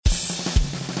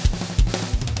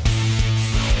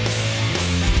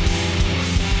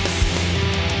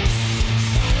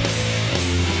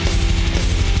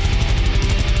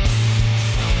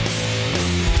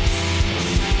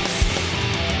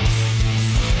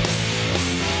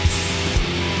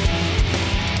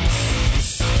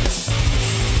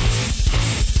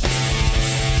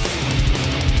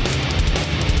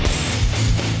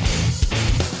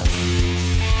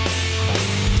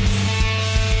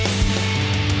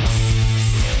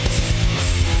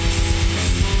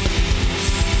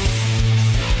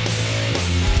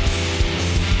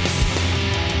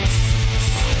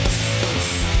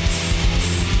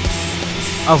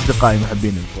أصدقائي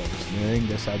محبين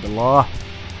البودكاست، أسعد الله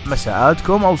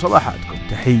مساءاتكم أو صباحاتكم.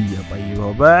 تحية طيبة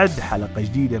وبعد حلقة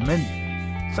جديدة من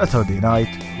ساتردي نايت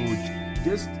هروج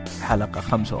جست، حلقة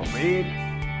 45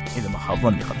 إذا ما خاب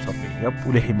ظني 45. يب،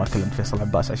 ولحين ما كلمت فيصل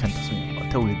عباس عشان تصميم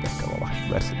توني الذكر والله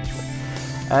برسل شوي.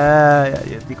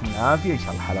 يعطيكم العافية، إن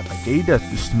شاء الله حلقة جيدة،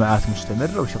 استماعات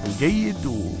مستمرة وشغل جيد،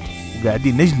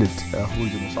 وقاعدين نجلد هروج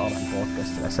المصارعة،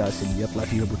 البودكاست الأساسي اللي يطلع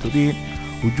فيه بطولين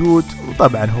وجود،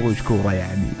 وطبعا هروج كورة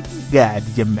يعني قاعد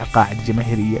يجمع قاعدة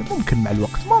جماهيرية. ممكن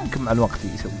مع الوقت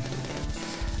يسوي.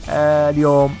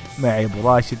 اليوم معي أبو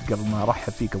راشد. قبل ما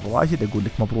أرحب فيك أبو راشد أقول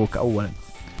لك مبروك أولا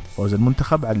فوز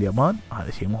المنتخب على اليابان،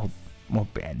 هذا شيء مو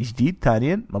يعني جديد.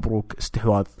 ثانيا مبروك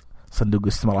استحواذ صندوق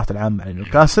الاستثمارات العامة على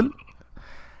نيوكاسل.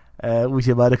 وش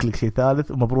يبارك لك شيء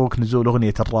ثالث، ومبروك نزول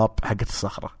أغنية الراب حقت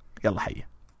الصخرة. يلا حيا.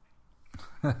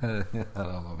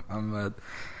 الله محمد،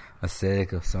 السلام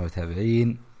عليكم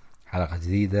متابعين. حلقة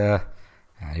جديدة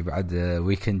يعني بعد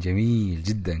ويكند جميل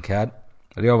جدا كان.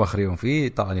 اليوم آخر يوم فيه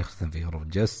طبعا يختتم فيه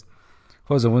هروج،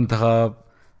 فوز المنتخب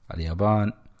على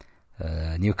اليابان،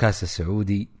 نيوكاسل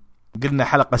السعودي. قلنا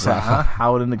حلقة ساعة،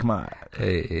 حاول انك ما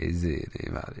زين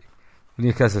ما عليك.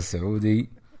 نيوكاسل السعودي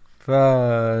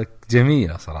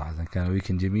فجميلة صراحة، كان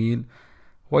ويكند جميل،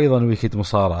 وأيضا ويكند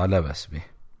مصارعة لا بأس به.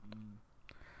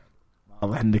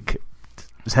 واضح انك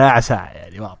ساعة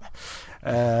يعني واضح.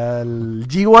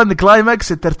 الجي 1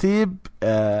 كلايماكس الترتيب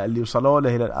اللي وصلوا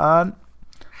له إلى الآن.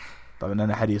 طبعا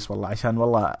أنا حريص والله، عشان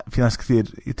والله في ناس كثير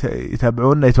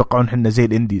يتابعوننا يتوقعون حنا زي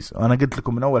الإنديز، وأنا قلت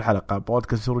لكم من أول حلقة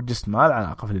بودكاست هروج ما له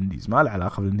علاقة في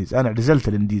الإنديز، أنا عزلت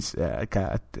الإنديز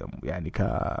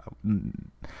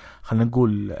خلينا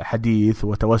نقول حديث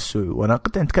وتوسع، وأنا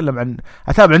قلت أتكلم عن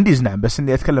أتابع إنديز نعم، بس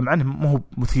إني أتكلم عنه ما هو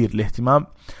مثير للاهتمام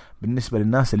بالنسبة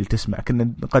للناس اللي تسمع. كنا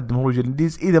نقدم هروج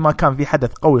الانديز إذا ما كان في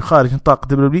حدث قوي خارج نطاق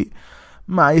دبليو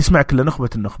ما يسمع كل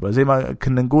النخبة، زي ما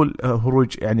كنا نقول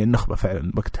هروج يعني النخبة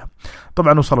فعلا وقتها.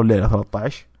 طبعا وصلوا الليلة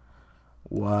 13،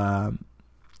 وطبعا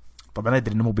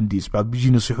أدري إنه مو بنديز، بعد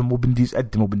بيجي يصيحون مو بنديز،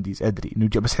 أدري إنه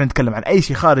بس إحنا نتكلم عن أي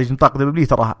شيء خارج نطاق دبليو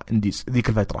تراها انديز ذيك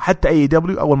الفترة. حتى أي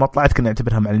دبليو أول ما طلعت كنا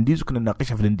نعتبرها مع الانديز وكنا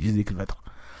نناقشها في الانديز ذيك الفترة.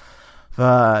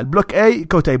 فالبلوك A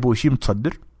كوتا ايبوشي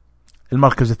متصدر،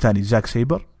 المركز الثاني زاك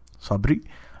سيبر صبري،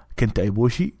 كنتا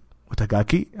ايبوشي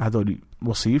وتاكاكي، هذول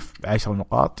وصيف 10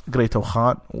 نقاط، غريتو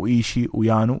خان وإيشي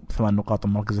ويانو 8 نقاط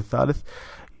المركز الثالث،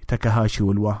 تاكاهاشي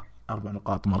والواه 4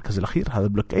 نقاط المركز الأخير. هذا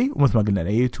بلوك A، ومثل ما قلنا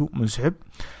الايتو منسحب.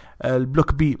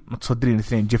 البلوك B متصدرين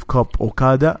اثنين، جيف كوب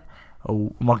وكادا،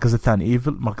 والمركز الثاني ايفل،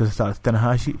 المركز الثالث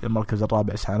تناهاشي، المركز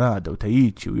الرابع سانادا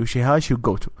وتايتشي ويوشيهاشي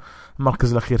وجوتو،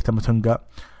 المركز الأخير تاماتونغا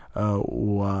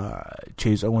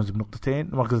وتشيز أونز بنقطتين،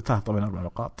 المركز الثالث طبعا 4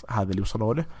 نقاط. هذا اللي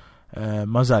وصلوا له.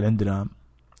 ما زال عندنا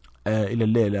إلى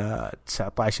الليلة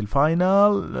 19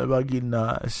 الفاينل، باقي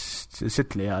لنا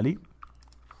 6 ليالي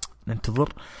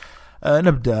ننتظر.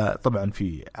 نبدأ طبعا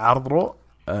في عرض رو.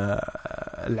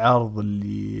 العرض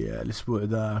اللي الأسبوع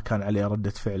ذا كان عليه ردة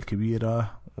فعل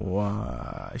كبيرة،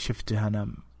 وشفته أنا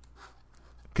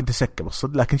كنت أسكب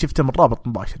الصد، لكن شفته من رابط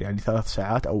مباشر يعني 3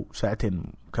 ساعات أو ساعتين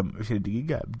كم 20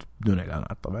 دقيقة بدون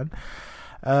إعلانات. طبعا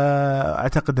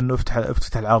أعتقد أنه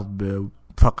افتتح العرض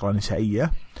بفقرة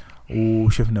نسائية،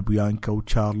 وشفنا بيانكا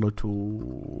وتشارلوت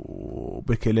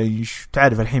وبيكي لينش.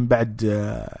 تعرف الحين بعد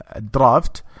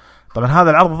الدرافت، طبعا هذا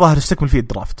العرض ظاهر استكمل فيه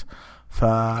الدرافت،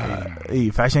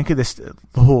 فعشان كذا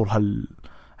ظهور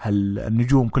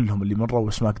النجوم كلهم اللي من رو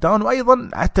سماكداون. وأيضا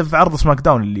حتى في عرض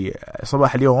سماكداون اللي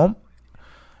صباح اليوم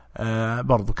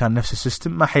برضو كان نفس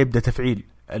السيستم، ما حيبدأ تفعيل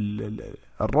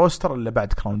الروستر إلا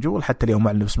بعد كراون جول. حتى اليوم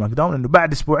معلن في سماك داون إنه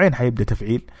بعد أسبوعين حيبدأ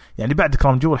تفعيل، يعني بعد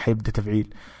كراون جول حيبدأ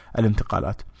تفعيل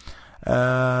الانتقالات.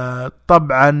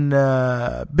 طبعا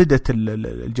بدت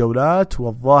الجولات،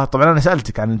 والظاهر طبعا أنا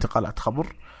سألتك عن الانتقالات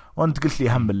خبر، وأنت قلت لي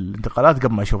أهم الانتقالات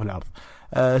قبل ما أشوف العرض.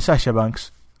 ساشا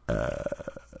بانكس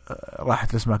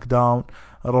راحت لسماك داون،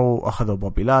 رو أخذوا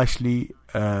بوبي لاشلي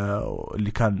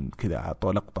اللي كان كذا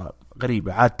عطوا لقطة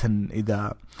غريبة.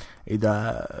 عادة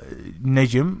إذا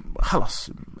نجم خلاص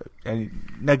يعني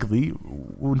نقضي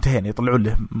وانتهينا، يطلعون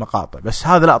له مقاطع، بس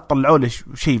هذا لا، طلعوا له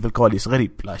شيء في الكواليس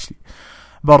غريب. لاشلي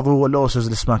برضو الأوسوس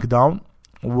لسماك داون،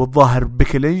 والظاهر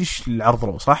بيكي لينش للعرض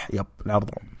رو، صح؟ يب العرض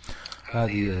رو.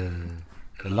 هذه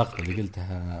اللقطة اللي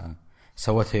قلتها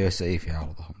سوتها يو في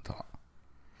عرضهم ترى،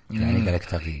 يعني قالك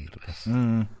تغيير بس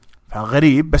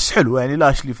غريب بس حلو يعني.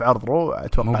 لاشلي في عرض رو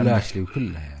أتوقع مو لاشلي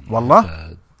وكلها يعني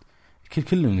والله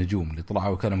كل النجوم اللي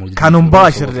طلعوا كانوا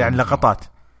مباشر يعني لقطات.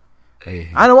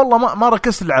 أيه. أنا والله ما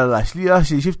ركزت على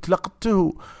لاشلي شفت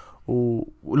لقطته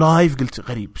ولايف قلت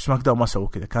غريب، سماك داون ما سووا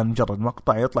كذا، كان مجرد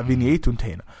مقطع يطلع فينيت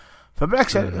وانتهينا.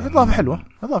 فبالعكس يعني إضافة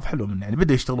حلوة من يعني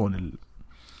بدأ يشتغلون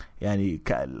يعني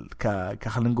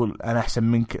خلينا نقول انا احسن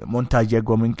منك، مونتاج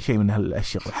اقوى منك، شيء من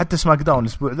هالاشياء. حتى سماك داون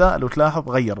الاسبوع ذا لو تلاحظ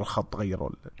غير الخط، غيروا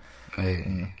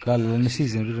لا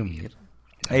السيزون ريمير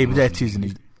اي بدايه سيزون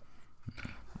جديد.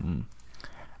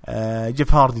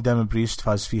 جيف هاردي دايما بريست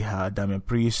فاز فيها دايما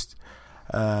بريست.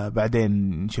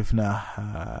 بعدين شفناه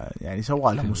يعني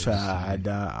سوى له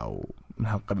مساعدة أو من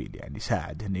هالقبيل، يعني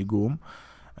ساعد إنه يقوم.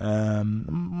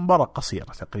 مباراة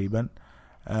قصيرة تقريبا.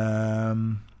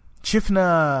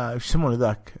 شفنا ايش يسمونه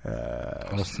ذاك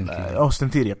أوستن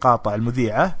ثيري قاطع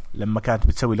المذيعة لما كانت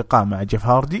بتسوي لقاء مع جيف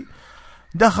هاردي،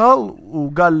 دخل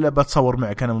وقال بتصور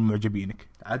معك أنا من معجبينك.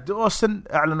 عاد أوستن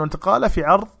أعلنوا انتقاله في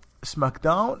عرض سماك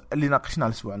داون اللي ناقشناه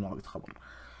الأسبوع الماضي خبر.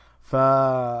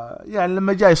 يعني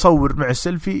لما جاي يصور مع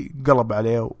السيلفي قلب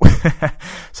عليه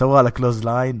سوى له كلوز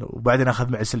لاين، وبعدين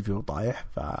أخذ مع السيلفي وطايح.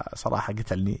 فصراحة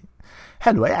قتلني.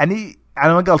 حلوة يعني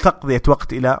على ما قال تقضية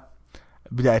وقت إلى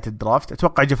بداية الدرافت.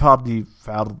 أتوقع جيف هاردي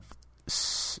في عرض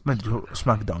ما أدري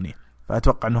سماك داونية،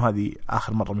 فأتوقع إنه هذه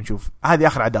آخر مرة بنشوف، هذه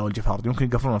آخر عداوة لجيف هاردي. ممكن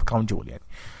يقفلونه في كراون جول يعني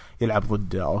يلعب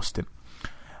ضد أوستن.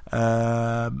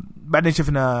 بعدين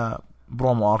شفنا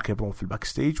برومو آركي برو في الباك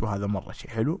ستيج، وهذا مرة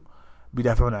شيء حلو.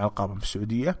 بيدافعون عن ألقابهم في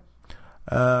السعودية.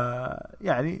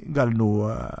 يعني قال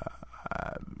إنه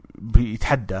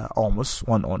بيتحدى أوموس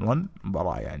 1-on-1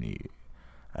 مباراة يعني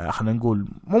خلينا نقول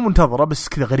مو منتظرة بس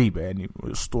كذا غريبة، يعني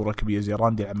أسطورة كبيرة زي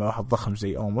راندي مع واحد ضخم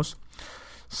زي أوموس.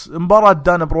 مباراة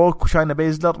دانا بروك وشاينا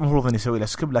بيزلر المفروض أن يسوي لها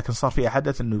سكيب، لكن صار فيها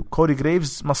حدث إنه كوري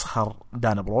جريفز مسخر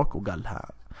دانا بروك وقال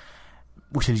لها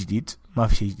وش الجديد؟ ما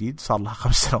في شيء جديد، صار لها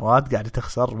 5 سنوات قاعدة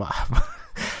تخسر.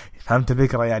 فهمت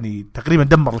الفكرة؟ يعني تقريبا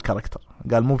دمر الكاركتر.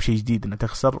 قال مو بشيء جديد انها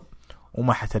تخسر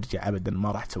وما حترجع ابدا،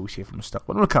 ما راح تسوي شيء في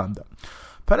المستقبل والكلام ده.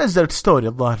 فنزلت ستوري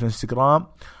الظاهر في انستغرام،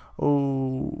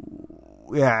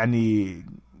 ويعني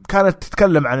كانت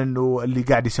تتكلم عن انه اللي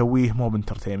قاعد يسويه مو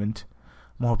بانترتينمنت،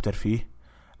 مو بترفيه،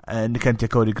 انك انت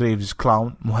كوري جريفز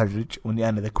كلاون مهرج، واني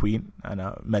انا ذا كوين،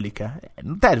 انا ملكة.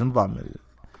 يعني تعرف نظام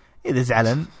اذا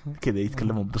زعلن كذا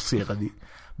يتكلمون بالصيغة دي،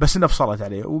 بس انه فصلت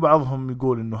عليه. وبعضهم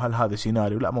يقول انه هل هذا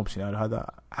سيناريو؟ لا مو بسيناريو، هذا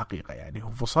حقيقة. يعني هو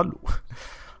فصل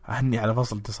أهني على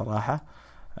فصلته صراحة.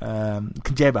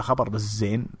 كنت جايبها خبر بس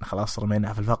زين، خلاص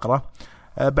رميناها في الفقرة.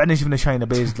 بعدين شفنا شاينا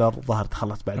بيزلر ظهر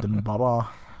تخلص بعد المباراة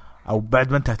او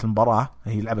بعد ما انتهت المباراة،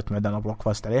 هي لعبت مع دانا بروك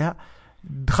فازت عليها.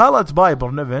 دخلت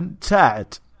بايبر نيفن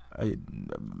تساعد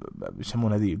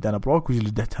يسمونها ذي دانا بروك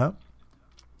وجلدتها.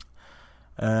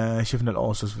 شفنا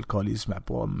الأوسوس في الكوليس مع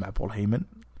بول هيمن،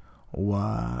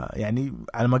 ويعني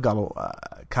على ما قالوا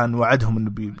كان وعدهم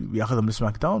انه بياخذهم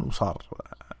لسماك داون، وصار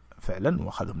فعلا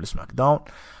واخذهم لسماك داون.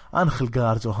 انخل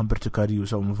جارز وهمبرتو كاريو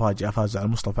سووا مفاجأة، فاز على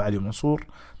مصطفى علي ومنصور.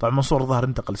 طبعا منصور ظهر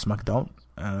انتقل لسماك داون،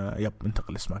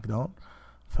 انتقل لسماك داون،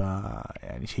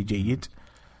 فيعني شيء جيد.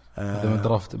 هذا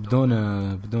درافت بدون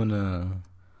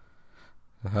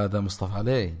هذا مصطفى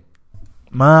علي.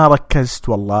 ما ركزت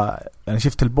والله، انا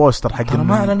شفت البوستر حق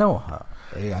ما اعلنوها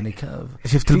يعني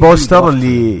شفت البوستر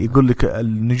اللي يقول لك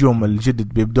النجوم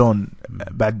الجدد بيبدون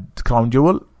بعد كراون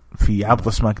جول في عرض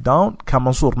سماك داون. كان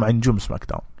منصور مع نجوم سماك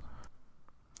داون.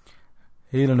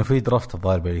 هي لانه في درافت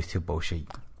الظاهر باليوتيوب او شيء،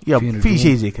 في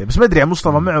شيء زي كذا، بس ما ادري عن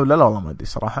مصطفى معه ولا لا، والله ما ادري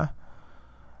صراحه.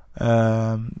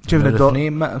 شفنا الدور،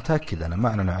 ما متاكد انا، ما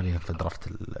اعلنوا عليه في درافت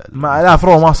ما لا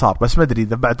فرو ما صار، بس ما ادري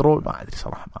اذا بعد رو ما ادري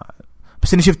صراحه. ما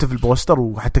بس اني شفته في البوستر،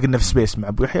 وحتى قلنا في سبيس مع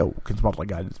ابو يحيى، وكنت مره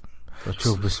قاعد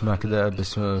تشوف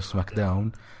بسماك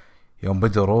داون يوم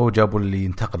بدروا جابوا اللي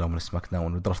انتقلوا من سماك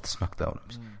داون ودرافت سماك داون.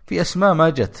 في اسماء ما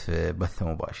جت في بث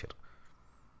مباشر،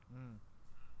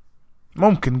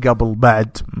 ممكن قبل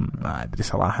بعد ما ادري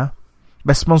صراحه،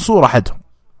 بس منصور احدهم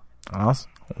خلاص.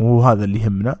 وهذا اللي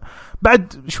يهمنا.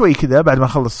 بعد شوي كذا بعد ما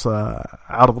نخلص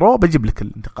عرض رو بجيب لك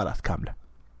الانتقالات كامله.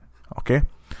 اوكي.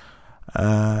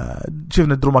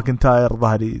 شفنا درو ماكنتاير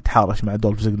ظهري يتحارش مع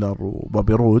دولف زيجلر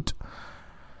وبابي رود.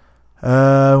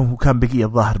 وكان بيج اي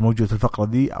الظاهر موجود في الفقره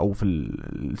دي او في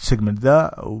السيجمنت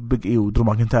ذا، وبيج اي ودرو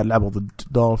ماكنتاير لعبوا ضد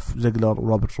دولف زيجلر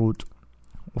وروبرت رود،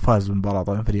 وفاز بالمباراه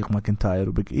طبعا فريق ماكنتاير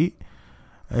وبيج اي.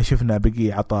 شفنا بيج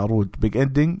اي عطى رود بيج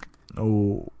اندنج،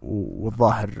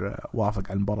 والظاهر وافق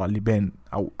على المباراه اللي بين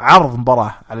او عرض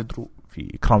مباراه على درو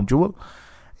في كراون جول.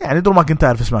 يعني درو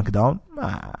ماكنتاير في سماك داون،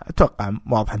 ما اتوقع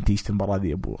واضح نتيجه المباراه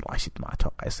دي ابو راشد، ما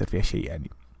اتوقع يصير فيها شيء.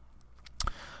 يعني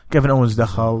كيفن اونز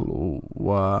دخل،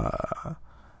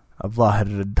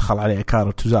 والظاهر دخل عليه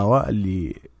كارو توزاوا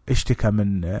اللي اشتكى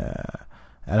من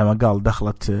على ما قال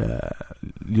دخلت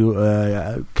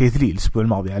كيث لي الاسبوع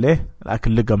الماضي عليه،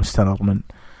 لكن لقى مستنر من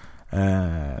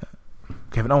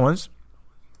كيفن اونز.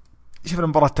 شفنا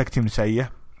مباراة تاكتيم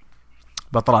نسائية،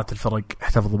 بطلات الفرق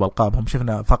احتفظوا بألقابهم.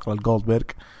 شفنا فقرة الجولدبرغ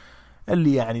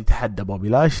اللي يعني تحدى بوبي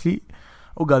لاشلي،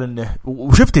 وقال انه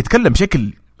وشفت يتكلم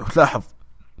بشكل وتلاحظ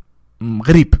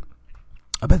غريب،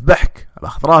 أبى أذبحك، أبى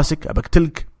أخذ راسك، أبى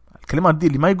أقتلك. الكلمات دي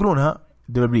اللي ما يقولونها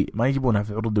دبليو، ما يجيبونها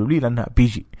في عروض دبليو لأنها بي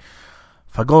جي.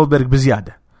 فجولدبرغ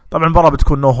بزيادة. طبعا المباراة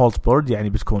بتكون نو هولد بورد، يعني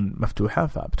بتكون مفتوحة،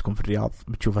 فبتكون في الرياض،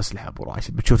 بتشوف أسلحة أبو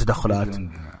راشد، بتشوف تدخلات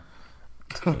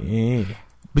إيه،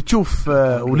 بتشوف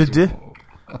ولده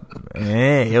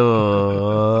إيه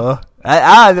يوه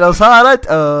هذه لو صارت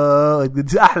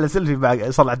أحلى سيلفي مع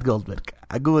صلعة جولدبرغ.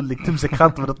 أقول لك تمسك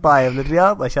خط من الطايف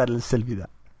للرياض عشان السيلفي ذا.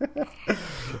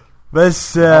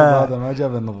 بس هذا ما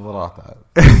جاب النظارات.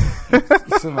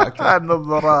 سمع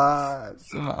النظارات،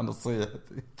 سمع نصيحتك.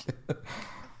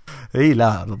 اي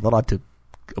لا نظارات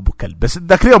ابو كلب. بس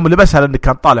ذاك اليوم اللي لبسها لانه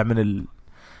كان طالع من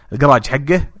الجراج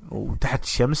حقه وتحت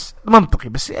الشمس منطقي،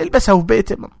 بس يلبسها في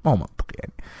بيته ما هو منطقي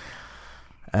يعني.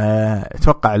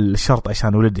 اتوقع الشرط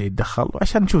عشان ولده يتدخل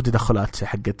وعشان نشوف تدخلات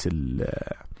حقت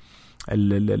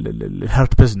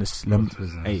الهيرت بزنس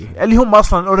اي اللي هم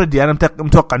اصلا اوريدي انا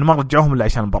متوقع انه ما رجعوهم الا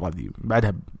عشان المباراه دي،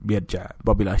 بعدها بيرجع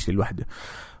بوبي لاشلي لوحده.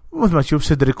 مثل ما تشوف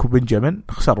سيدريك وبنجامين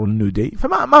خسروا النيو داي،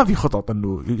 فما في خطط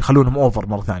انه يخلونهم اوفر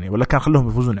مره ثانيه، ولا كان خلوهم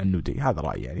يفوزون على النيو داي. هذا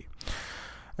رايي يعني.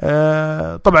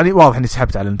 طبعا واضح اني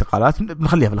سحبت على الانتقالات،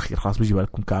 بنخليها في الاخير خلاص بيجيب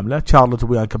لكم كامله. شارلوت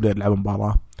وبيانكا بلير لعبوا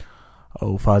مباراه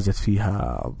وفازت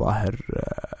فيها الظاهر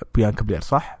بيانكا بلير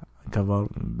صح؟ كفر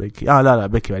بيكي لا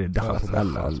بيكي بعدين دخلت.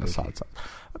 لا صار.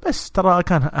 بس ترى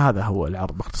كان هذا هو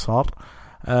العرض باختصار.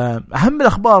 اهم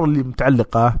الاخبار اللي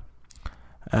متعلقه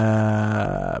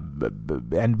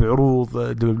يعني بعروض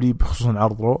دبليو بخصوصا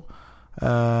عرض رو.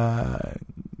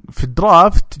 في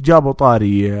الدرافت جابوا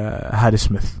طاري هاري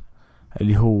سميث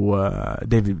اللي هو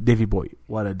ديفي بوي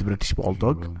ولد بريتش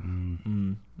بولدوغ،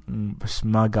 بس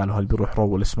ما قالوا هل بيروح رو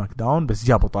ولا سماك داون، بس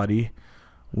جابوا طاريه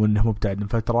وانه مبتعد من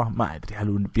فتره. ما ادري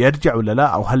هل بيرجع ولا لا،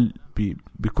 او هل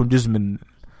بيكون جزء من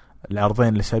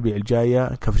العرضين الاسابيع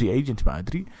الجايه كفري ايجنت، ما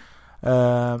ادري.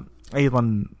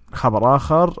 ايضا خبر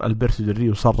اخر، البرتو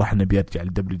دريو صرح انه بيرجع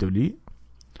للدبليو دبليو.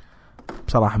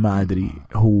 بصراحه ما ادري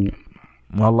هو،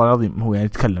 والله العظيم هو يعني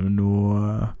يتكلم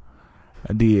انه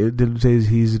دي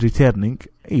هيز ريتيرنينج.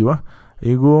 ايوه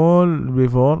يقول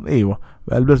بيفور ايوه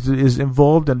البرتو از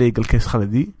انفولد ان ليجل كيس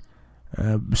خلدي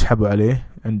بيسحبوا عليه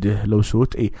عنده لو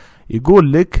سوت. اي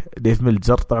يقول لك ديف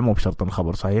ميلتزر، طبعا مو بشرط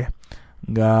الخبر صحيح،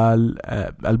 قال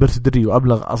البرتو دريو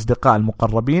ابلغ اصدقاء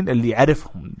المقربين اللي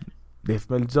يعرفهم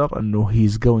ديف ميلتزر انه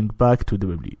هيز جوينج باك تو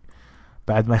دبليو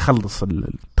بعد ما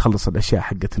تخلص الاشياء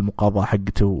حقت المقاضاة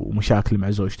حقته ومشاكل مع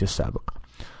زوجته السابق.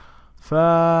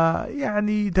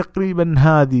 فيعني تقريبا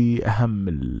هذه اهم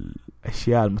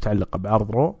الاشياء المتعلقة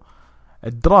بعرض رو.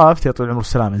 الدرافت يا طويل العمر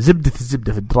السلامة، الزبدة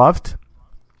في الدرافت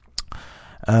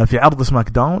في عرض سماك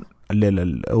داون الليلة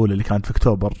الأولى اللي كانت في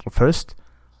أكتوبر 1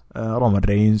 رومان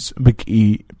رينز، بيج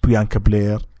إي، بيانكا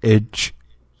بلير، إيدج.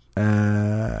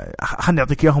 خلني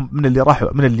أعطيك إياهم من اللي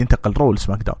راحوا، من اللي انتقل رو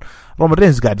لسماك داون. رومان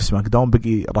رينز قاعد في سماك داون، بيج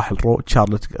إي راح الرو،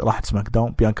 شارلوت راحت سماك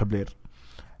داون، بيانكا بلير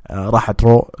راحت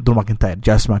رو، درو ماكنتاير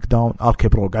جاء سماك داون، آركي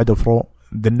برو قعدوا في رو،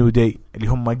 ذا نيو داي اللي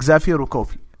هم إكزافير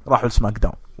وكوفي راحوا لسماك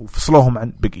داون وفصلوهم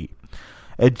عن بيج إي.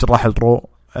 إيدج راح الرو،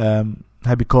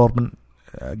 هابي كوربن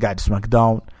قاعد سماك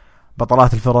داون،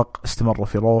 بطلات الفرق استمروا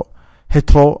في رو،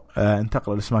 هيترو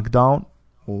انتقلوا لسماك داون،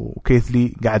 وكيث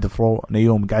لي قاعد في رو،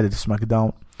 نيوم قاعد في سماك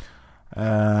داون،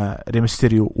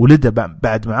 ريمستيريو ولده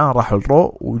بعد معاه راحوا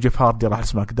الرو، وجيف هاردي راح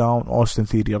لسماك داون، أوستن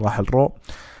ثيري راح الرو.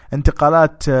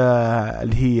 انتقالات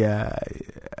اللي هي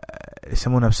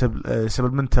يسمونها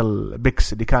سبلمنتال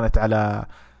بيكس اللي كانت على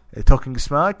توكينج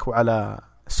سماك وعلى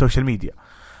السوشيال ميديا.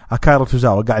 أكايرو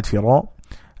توزاوا قاعد في رو،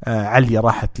 عليا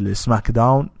راحت لسماك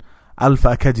داون،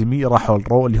 ألفا أكاديمي راحوا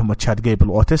الرو اللي هم تشاد جيبل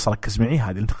وأوتس. ركز معي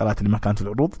هذه الانتقالات اللي ما كانت في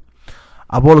العروض.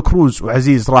 أبول كروز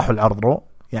وعزيز راحوا العرض رو،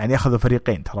 يعني أخذوا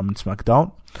فريقين ترى من سماك داون.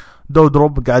 دو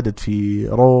دروب قعدت في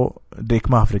رو،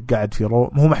 دريك مافريك قاعد في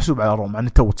رو، هو محسوب على رو مع أنه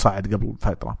تو تصاعد قبل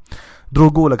فترة. درو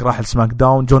جولك راح لسماك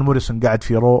داون، جون موريسون قاعد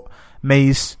في رو،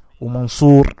 ميس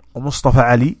ومنصور ومصطفى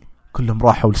علي كلهم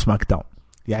راحوا لسماك داون،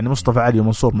 يعني مصطفى علي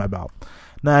ومنصور مع بعض.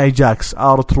 ناي جاكس،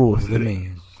 آرتروث،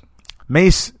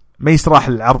 ميس راح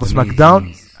العرض سماك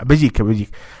داون، بجيك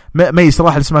ميس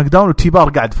راح لسماك داون، وتيبار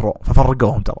قاعد في رو،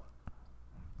 ففرقوهم ترى.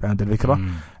 فهمت الفكرة؟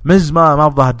 مز ما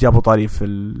بظهر جابوا طريق في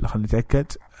خلينا نتأكد.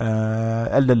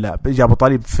 لا جابوا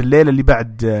طريق في الليلة اللي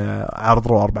بعد عرض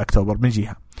رو 4 أكتوبر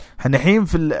بنجيها. احنا الحين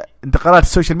في الانتقالات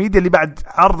السوشيال ميديا اللي بعد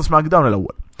عرض سماك داون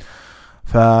الأول.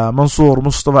 فمنصور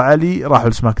مصطفى علي راحوا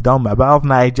لسماك داون مع بعض.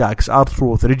 ناي جاكس،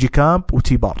 آرتروث، ريجي كامب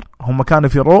وتيبار هم كانوا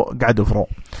في رو قعدوا في رو.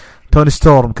 توني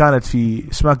ستورم كانت في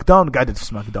سماك داون قعدت في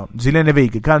سماك داون. زيلينا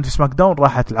فيجا كانت في سماك داون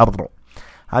راحت العرض رو.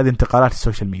 هذه انتقالات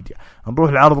السوشيال ميديا.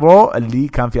 نروح لعرض رو اللي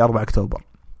كان في 4 أكتوبر.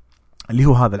 اللي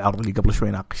هو هذا العرض اللي قبل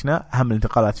شوي ناقشناه. أهم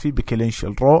الانتقالات فيه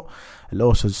بكلينشل رو،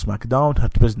 الأوسوس سماك داون،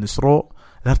 هرت بزنس رو.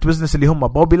 الهرت بزنس اللي هم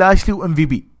بوبي لاشلي وام في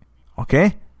بي،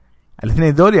 أوكي،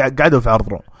 الاثنين ذولي قعدوا في عرض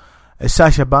رو.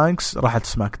 الساشا بانكس راحت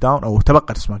سماك داون أو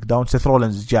تبقت سماك داون. سيث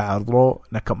رولينز جاء عرض رو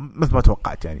مثل ما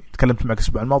توقعت، يعني تكلمت معك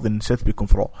الأسبوع الماضي إن سيث بيكون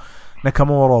في رو.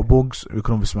 ناكامورا وبوغز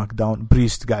بيكونون في سماك داون.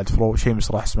 بريست قاعد في رو.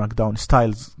 شيمس راح سماك داون.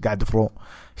 ستايلز قاعد في رو.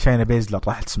 شاينا بيزلر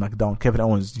راحت سماك داون. كيفن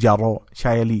أوينز جاء رو.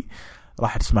 شايا لي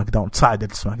راحت سماك داون،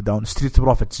 تصعدت سماك داون. ستريت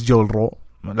بروفيتس جو الرو.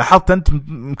 لاحظت أنت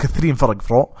مكثرين فرق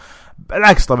في رو.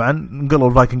 بالعكس طبعا نقلوا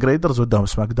الفايكنج رايدرز ودهم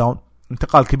سماك داون.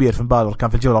 انتقال كبير في بالر كان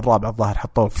في الجولة الرابعة الظاهر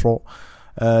حطوه في رو.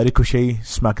 ريكوشي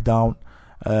سماك داون.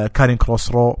 كارين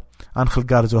كروس رو. أنخل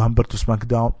جارزو همبرتو سماك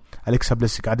داون. أليكسا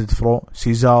بليسك قعدت في رو.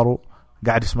 سيزارو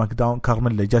قاعد سماك داون.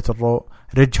 كارميلا جات الرو.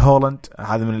 ريج هولاند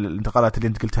هذا من الانتقالات اللي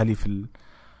انت قلتها لي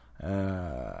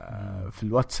في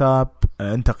الواتساب،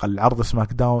 انتقل عرض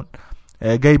سماك داون.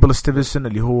 جايبل ستيفنسون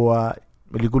اللي هو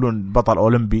اللي يقولون بطل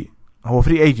أولمبي، هو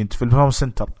فري ايجنت في البرفورمانس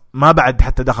سنتر، ما بعد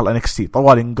حتى دخل انكستي،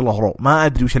 طوال ينقله رو، ما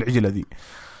ادري وش العجله ذي.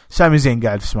 سامي زين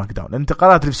قاعد في سماك داون.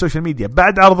 الانتقالات اللي في السوشيال ميديا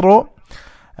بعد عرض رو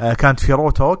كانت في رو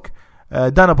توك.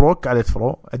 دانا بروك قعدت في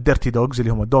رو. الديرتي دوغز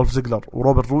اللي هم دولف زيجلر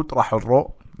وروبرت رود راحوا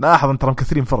الرو. لاحظ انت ترى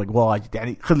مكثرين فرق واجد،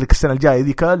 يعني خذ لك السنه الجايه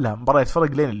ذي كلها مباريات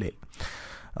فرق لين الليل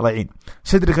ضايعين.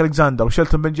 سيدريك الكساندر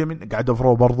وشيلتون بنجامين قعدوا في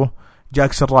رو برضه.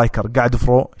 جاكسون رايكر قعدوا في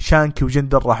رو. شانكي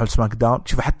وجندر راحوا لسماك داون.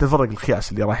 شوف حتى الفرق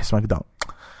الخياس اللي راح سماك داون.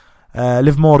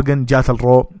 ليف مورغان جات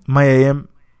الرو. مايا يم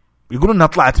يقولون انها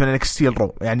طلعت من انكستي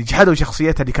الرو، يعني جحدوا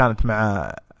شخصيتها اللي كانت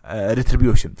مع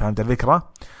ريتريبيوشن، فهمت الفكره؟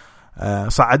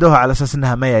 صعدوها على اساس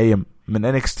انها مايا يم من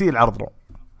انكستي العرض رو،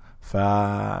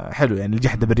 فحلو يعني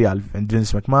الجحده بالريال عند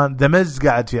فينس ماكمان. ذا مز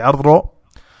قاعد في عرض رو.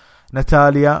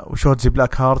 ناتاليا وشوتزي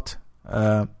بلاك هارت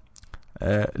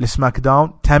لسماك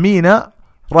داون. تامينا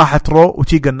راحت رو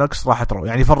وتيغان نوكس راحت رو،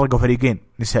 يعني فرقوا فريقين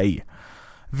نسائيه.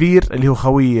 فير اللي هو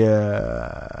خوي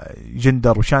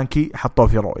جندر وشانكي حطوه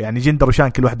في رو، يعني جندر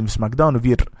وشانكي الواحد من سماك داون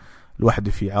وفير الواحد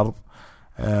في عرض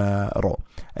رو.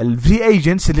 الفري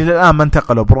ايجنتس اللي الان ما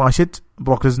انتقلوا: براشد،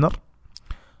 بروك ليزنر،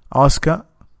 اوسكا،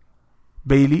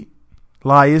 بيلي،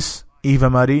 لايس، ايفا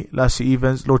ماري، لاسي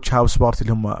ايفنز، لوتش هاوس بارت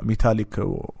اللي هم ميتاليك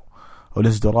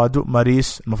وليز دورادو،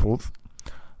 ماريس المفروض،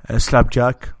 سلاب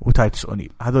جاك وتايتس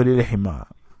اونيل. هذول الحين ما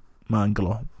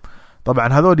انقلوهم. طبعا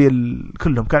هذول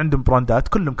كلهم كان عندهم براندات،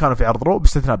 كلهم كانوا في عرض رو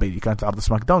باستثناء بيلي كانت في عرض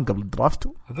سماك داون قبل الدرافت.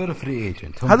 هذول فري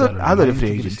ايجنت، هذول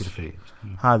فري ايجنت،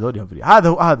 هذول فري.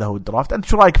 هذا هو الدرافت. انت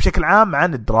شو رايك بشكل عام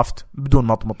عن الدرافت بدون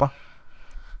مطمطه؟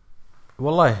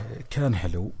 والله كان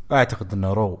حلو. اعتقد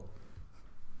انه رو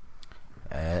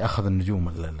اخذ النجوم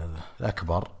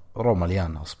الاكبر. رو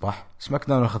مليان اصبح. سماك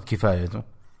داون اخذ كفايته،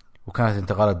 وكانت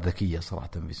انتقالات ذكيه صراحه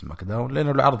في سماك داون،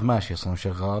 لانه العرض ماشي اصلا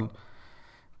شغال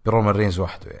برومان رينز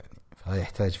وحده، يعني فهذا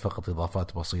يحتاج فقط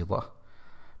اضافات بسيطه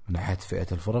من ناحيه فئه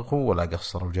الفرق. ولا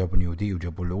قصروا وجابوا نيودي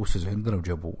وجابوا الأوسوس عندنا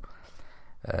وجابوا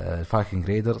الفايكنج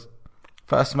ريدرز.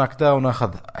 فسماك داون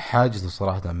اخذ حاجز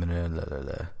صراحه من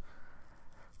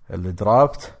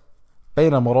الدرافت،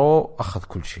 بينما رو اخذ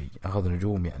كل شيء، اخذ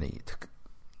نجوم يعني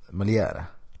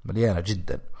مليانه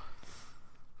جدا.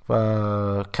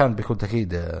 فكان بيكون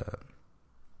تأكيد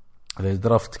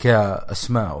الدرافت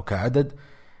كأسماء وكعدد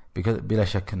بلا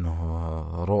شك انه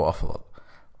رو افضل،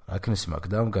 لكن سماك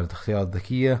داون كانت اختيارات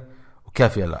ذكيه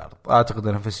وكافيه للعرض. اعتقد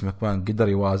ان فينس ماكمان قدر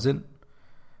يوازن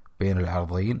بين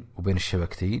العرضين وبين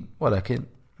الشبكتين، ولكن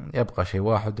يبقى شيء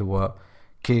واحد هو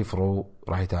كيف رو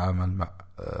راح يتعامل مع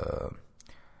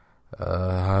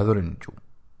هذول النجوم.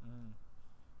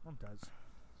 ممتاز.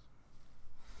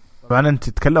 طبعا انت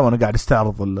تتكلم وانا قاعد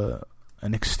استعرض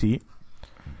الانكستي.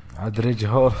 عدريج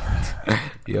هول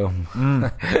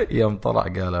يوم طلع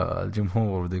قال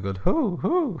الجمهور بده يقول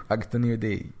هو حق نيو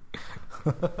دي.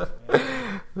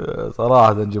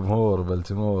 صراحة الجمهور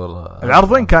بلتمور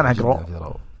العرضين كان حق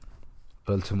رو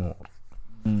بلتمور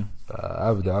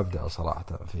أبدع صراحة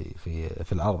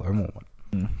في العرض عموما.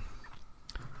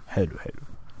 حلو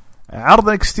عرض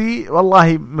انكستي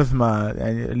والله مثل ما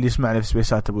يعني اللي يسمعنا في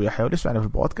سبيسات ابو يحيى واللي يسمعنا في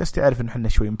البودكاست يعرف ان احنا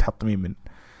شوي متحطمين من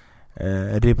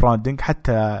الريبراندنج.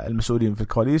 حتى المسؤولين في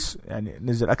الكواليس يعني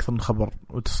نزل أكثر من خبر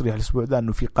وتصريح الأسبوع ذا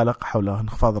أنه في قلق حول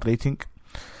انخفاض الريتنج.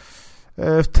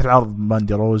 افتح العرض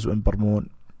ماندي روز وإمبرمون،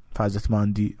 فازت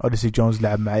ماندي. أوديسي جونز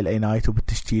لعب مع الأي نايت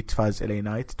وبالتشتيت فاز الأي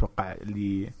نايت، توقع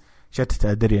اللي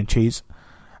شتته داريان تشيز.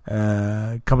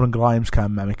 كاميرون جرايمز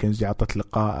كان مع ماكنزي، عطت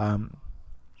لقاء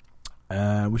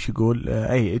وش يقول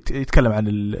يتكلم عن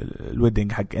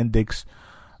الويدنج حق اندكس،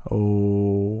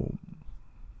 و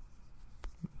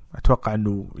اتوقع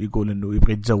انه يقول انه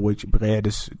يبغى يتزوج، يبغى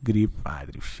يعرس قريب، ما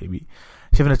ادري وش يبي.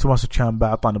 شفنا توماسو تشامبا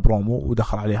اعطانا برومو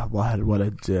ودخل عليه ظاهر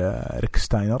الولد ريك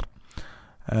ستاينر.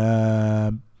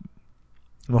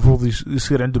 المفروض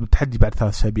يصير عندهم التحدي بعد 3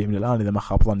 أسابيع من الآن إذا ما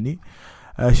خاب ظني.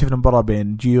 شفنا مباراة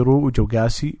بين جيرو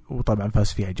وجوغاسي وطبعا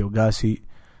فاز فيها جوغاسي.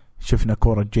 شفنا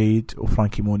كورة جيد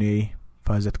وفرانكي موني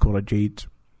فازت كورة جيد،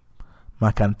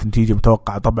 ما كانت نتيجة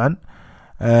متوقعة طبعا.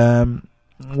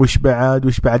 وش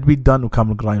بعد بيت دان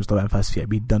وكامل جرايمز طبعا فاز فيها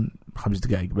بيت دان 5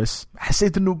 دقائق بس.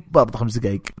 حسيت انه برضه 5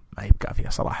 دقائق ما هي بكافية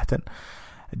صراحة.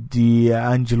 دي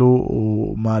أنجلو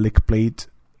ومالك بليد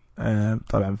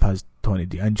طبعا فاز توني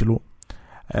دي أنجلو.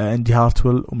 اندي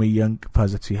هارتويل ومي يونغ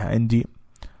فازت فيها اندي.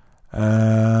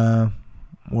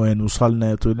 وين وصلنا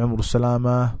يا طويل العمر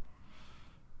والسلامة؟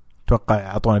 توقع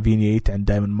اعطونا فينيت عن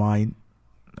دايمن ماين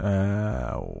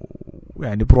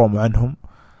يعني برومو عنهم.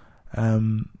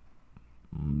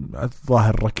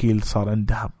 الظاهر ركيل صار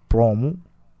عندها برومو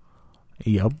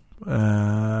يب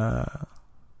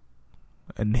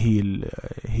ان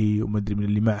هي ومدري من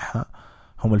اللي معها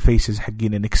هم الفيسز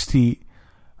حقين NXT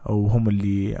او هم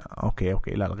اللي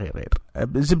اوكي لا غير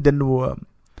الزبده انه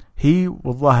هي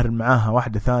والظاهر معاها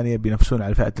واحدة ثانية بينافسون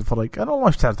على فئة الفرق. انا والله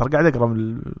مش تعرف قاعد اقرا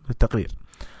من التقرير.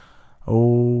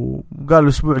 وقالوا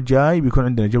الاسبوع الجاي بيكون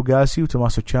عندنا جو قاسي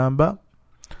وتماسو تشامبا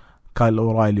كايل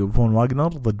اورايلي وفون واغنر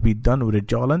ضد بيت دان وريد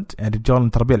جولند. يعني ريد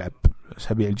جولند ترى بيلعب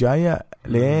الاسابيع الجايه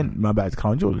لين ما بعد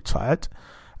كراون جول يتصاعد.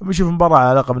 بنشوف مباراة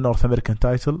على لقب النورث امريكان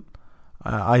تايتل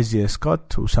ايزيا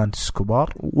سكوت وسانتوس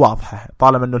كوبار. واضحه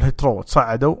طالما انه الهيترو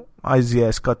تصعدوا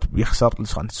ايزيا سكوت بيخسر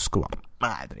لسانتوس كوبار. ما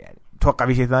ادري يعني اتوقع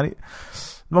في شيء ثاني.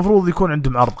 المفروض يكون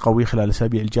عندهم عرض قوي خلال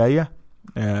الاسابيع الجايه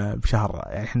بشهر،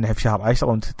 يعني احنا في شهر 10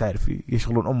 وانت تعرف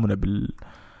يشغلون امنا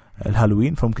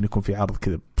بالهالوين، فممكن يكون في عرض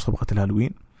كذا بصبغه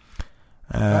الهالوين.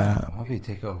 ما في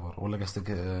تيك اوفر ولا قصدك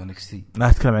نكستي؟ لا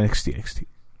اتكلم عن نكستي.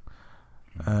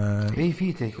 ايه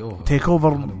في تيك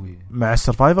اوفر مع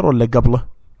السرفايفر ولا قبله؟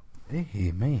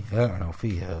 ايه ما اعلنوا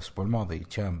فيه الاسبوع الماضي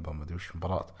تشامبا ما ادري وش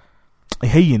مباراه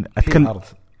يهين. اتكلم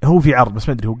هو في عرض بس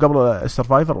ما ادري هو قبل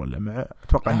السرفايفر ولا مع.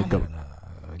 اتوقع انه قبل.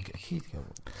 اكيد قبل.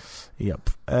 يب.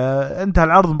 انتهى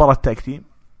العرض مباراه تاك تيم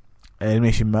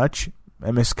انيميشن ماتش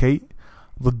MSK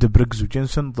ضد بريكس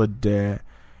وجينسون ضد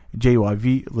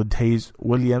JYV ضد هيز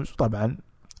ويليامز. طبعا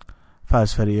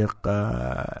فاز فريق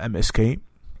MSK.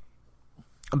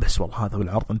 بس والله هذا هو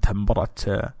العرض. انتهى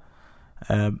مباراة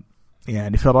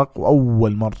يعني فرق.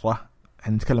 وأول مرة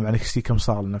احنا نتكلم عن NXT كم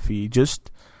صار لنا في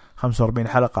جست 45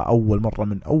 حلقة. أول مرة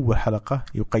من أول حلقة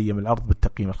يقيم العرض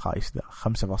بالتقييم الخايس ده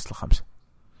 5.5.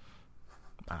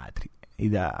 ما أدري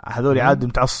إذا هذول عاد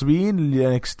متعصبين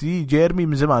ل NXT. جيرمي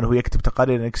من زمان هو يكتب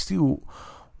تقارير NXT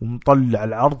ومطلع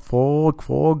العرض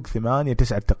فوق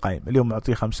 8-9 تقايم. اليوم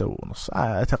معطيه 5.5.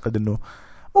 أعتقد إنه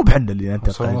مو بحنا اللي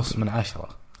ننتقد 5.5 من 10.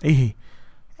 إيه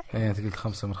انت قلت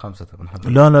 5 من 5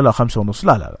 لا 5.5.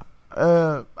 لا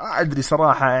أدري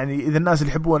صراحة. يعني إذا الناس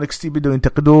اللي يحبون NXT بدوا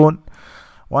ينتقدون،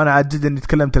 وأنا عاد جدا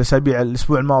تكلمت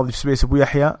الأسبوع الماضي في سبيس أبو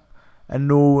يحيى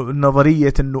أنه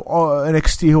نظرية أنه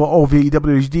NXT هو OVW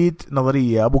جديد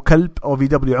نظرية أبو كلب.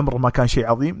 OVW عمره ما كان شيء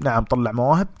عظيم. نعم طلع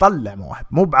مواهب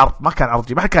مو بعرض. ما كان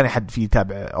عرض ما كان أحد فيه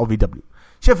يتابع OVW.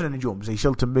 شفنا نجوم زي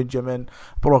شيلتون بنجامين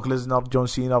بروك ليزنر جون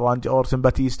سينا راندي أورتن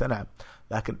باتيستا. نعم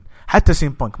لكن حتى سين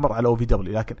بانك مر على OVW.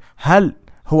 لكن هل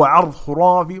هو عرض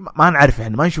خرافي؟ ما نعرف.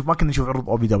 احنا ما كنا نشوف عرض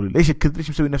OVW. ليش الكذب؟ ليش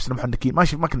مسوي نفسنا محنكين؟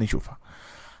 ما كنا نشوفها.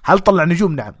 هل طلع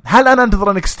نجوم؟ نعم. هل انا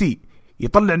انتظر NXT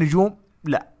يطلع نجوم؟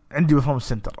 لا. عندي بفرونس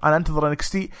سنتر انا انتظر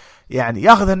NXT يعني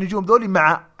ياخذ النجوم ذولي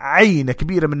مع عينه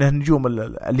كبيره من النجوم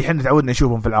اللي احنا تعودنا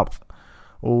نشوفهم في العرض،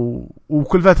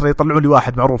 وكل فتره يطلعوا لي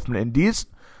واحد معروف من الانديز.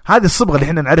 هذه الصبغه اللي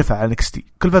احنا نعرفها على NXT.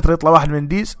 كل فتره يطلع واحد من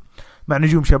الانديز مع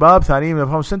نجوم شباب ثانيين من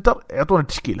الفرونس سنتر يعطونا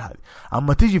التشكيل هذه.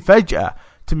 اما تيجي فجاه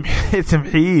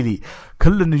تمحي لي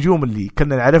كل النجوم اللي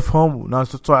كنا نعرفهم،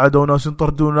 وناس تصعدوا وناس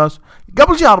ينطردوا وناس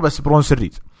قبل شهر بس برونس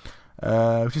الريد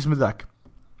وش اسمه ذاك.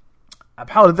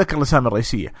 بحاول اتذكر الاسامي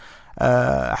الرئيسيه.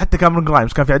 حتى كاميرون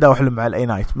جرايمز كان في عداوه حلم مع الاي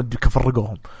نايت، ما ادري كيف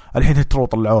فرقوهم. الحين هترو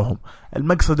طلعوهم.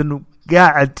 المقصد انه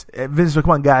قاعد فينس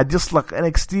ماكمان قاعد يسلق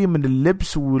NXT من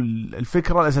اللبس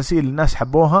والفكره الاساسيه اللي الناس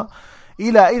حبوها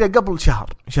الى قبل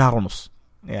شهر ونص.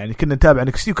 يعني كنا نتابع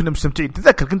NXT وكنا مستمتعين.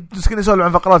 تذكر كنا نسولف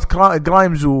عن فقرات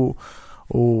جرايمز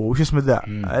وش اسمه ذا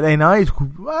الاي نايت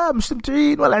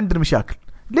مستمتعين ولا عندنا مشاكل.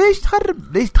 ليش تخرب؟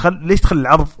 ليش تخلي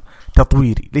العرض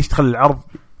تطويري؟ ليش تخلي العرض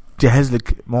جهز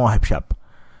لك مواهب شاب؟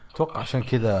 اتوقع عشان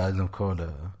كذا ادم كول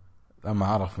لما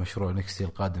عرف مشروع NXT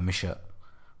القادم مشى.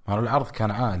 مع العرض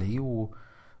كان عالي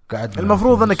وقعد.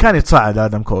 المفروض انه كان يتصاعد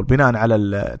ادم كول بناء على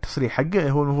التصريح حقه.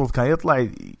 هو المفروض كان يطلع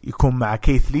يكون مع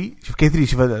كيث لي.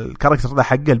 شوف الكاركتر ده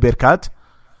حقه البيركات.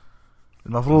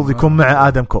 المفروض يكون مع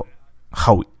ادم كول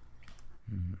خوي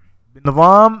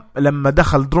بالنظام لما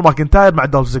دخل درو ماكنتاير مع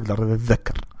دولف زيجلر اذا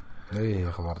تتذكر.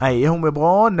 اي هم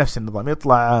يبغون نفس النظام،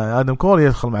 يطلع ادم كول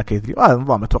يدخل مع كيثلي، وهذا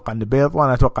النظام اتوقع انه بيض.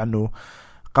 وانا اتوقع انه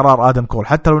قرار ادم كول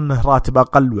حتى لو انه راتب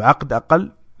اقل وعقد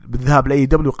اقل بالذهاب لاي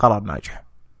دبليو قرار ناجح.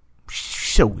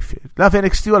 ايش تسوي في لا في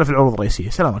NXT ولا في العروض الرئيسيه؟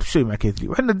 سلامات، ايش تسوي مع كيثلي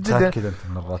وحنا متاكد انت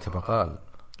ان الراتب اقل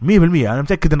 100%؟ انا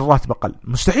متاكد ان الراتب اقل.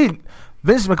 مستحيل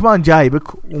فينس ماكمان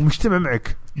جايبك ومجتمع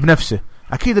معك بنفسه،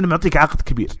 اكيد انه معطيك عقد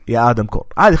كبير يا ادم كول،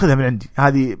 هذه خذها من عندي،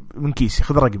 هذه من كيسي،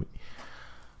 خذ رقمي.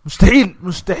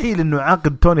 مستحيل انه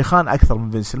عقد توني خان اكثر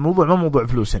من فينس. الموضوع ما موضوع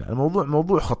فلوس هنا، الموضوع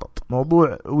موضوع خطط،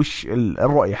 موضوع وش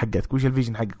الرؤيه حقتك، وش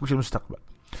الفيجن حقك، وش المستقبل.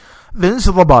 فينس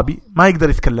ضبابي ما يقدر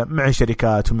يتكلم مع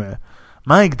الشركات ومع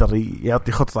ما يقدر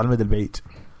يعطي خطط على المدى البعيد،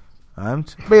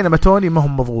 فهمت؟ بينما توني ما هو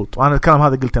مضغوط. وانا الكلام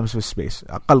هذا قلته امس في السبيس،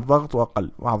 اقل ضغط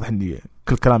واقل، واضح اني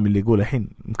كل كلام اللي يقوله الحين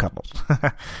مكرر.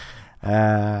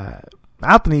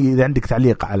 عطني اذا عندك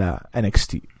تعليق على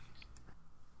NXT.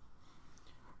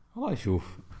 والله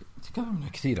شوف، تكلمنا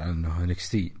كثير عن انه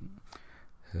NXT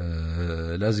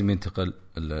لازم ينتقل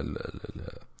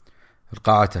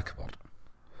القاعات اكبر،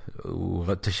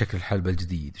 وتشكل الحلبة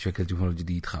الجديد، شكل الجمهور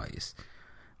الجديد خايس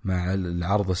مع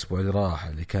العرض الاسبوع اللي راح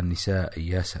اللي كان نسائي.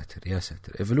 يا ساتر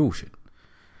ايفولوشن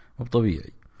مو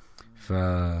طبيعي. ف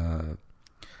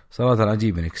صراحة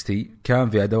عجيب NXT. كان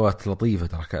في ادوات لطيفة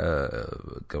ترى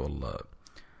قبل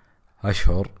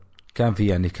اشهر، كان في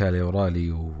يعني كالي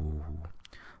ورالي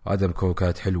وادم كول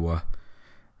كانت حلوة.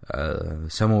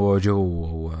 سمو جو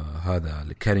وهذا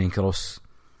الكارين كروس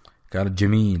كانت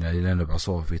جميلة لأنه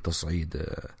بعصوه في تصعيد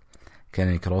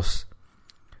كارين كروس.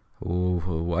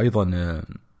 وأيضا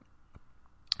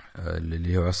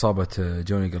اللي هو عصابة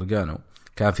جوني غارغانو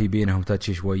كان في بينهم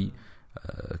تاتشي شوي،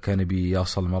 كان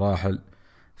بيصل مراحل،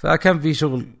 فكان في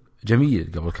شغل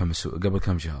جميل قبل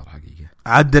كم شهر حقيقة.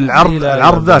 عد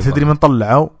العرض ذا تدري من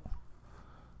طلعوا؟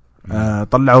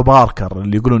 طلعوا باركر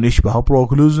اللي يقولون يشبه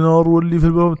بروك لوزنر واللي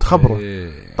في تخبره.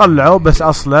 طلعوا بس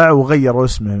أصلع وغيروا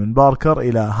اسمه من باركر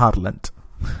إلى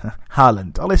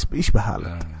هالاند الله يشبه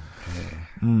هالاند.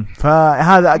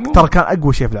 فهذا ترى كان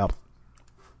أقوى شيء في العرض.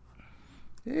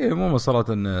 مو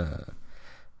صراحة إن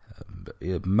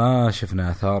ما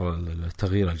شفنا آثار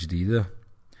التغيير الجديدة،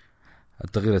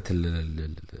 التغييرات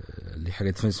اللي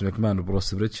حقت فينس ماكمان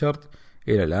وبروس بريتشارد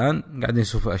إلى الآن قاعدين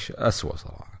نشوف أسوأ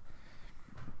صراحة.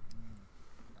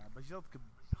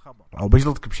 أو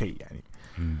بجلطك بشيء يعني.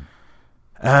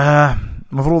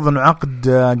 مفروض أنه عقد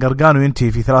غارغانو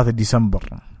ينتهي في 3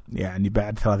 ديسمبر، يعني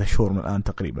بعد 3 شهور من الآن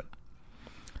تقريبا.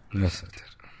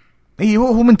 نساتر. إيه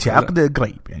هو منتهي عقد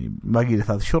قريب، يعني باقي له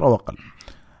 3 شهور أو أقل.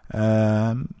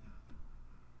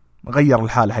 غير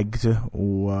الحالة حقته،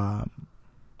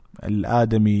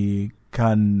 والآدمي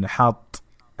كان حاط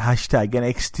هاشتاج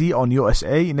NXT on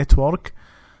USA Network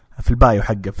في البايو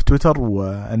حقه في تويتر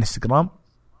وانستغرام،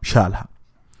 شالها.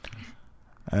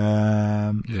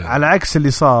 على عكس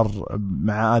اللي صار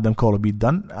مع آدم كول بيت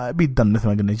دن مثل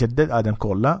ما قلنا يجدد، آدم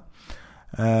كول لا.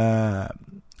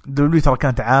 دبليو ترى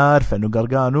كانت عارفة أنه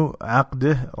غارغانو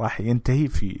عقده راح ينتهي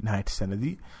في نهاية السنة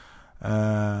دي،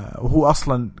 وهو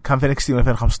أصلا كان في NXT من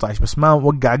 2015 بس ما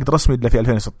وقع عقد رسمي إلا في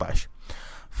 2016.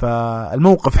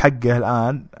 فالموقف حقه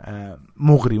الآن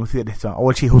مغري مثير للاهتمام.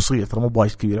 أول شيء هو صغير ترى، مو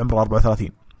بواجد كبير، عمره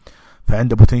 34،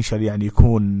 فعنده بوتنشل يعني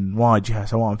يكون واجهة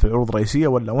سواء في العروض الرئيسية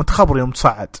ولا. وانت خبر يوم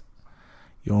تصعد،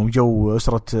 يوم جو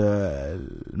أسرة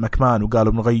المكمان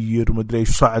وقالوا بنغير ومدري ايش،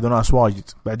 وصعدوا ناس واجد،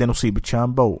 بعدين أصيب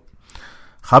تشامبا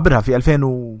خابرها في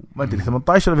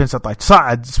 2018 ولا 2019،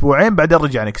 صعد أسبوعين بعدين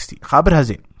رجع NXT، خابرها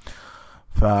زين.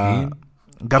 ف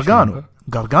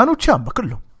غارغانو تشامبا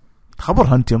كله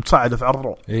خبرها انت يوم تصعدوا في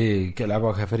عرض. ايه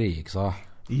لعبوا كفريق صح؟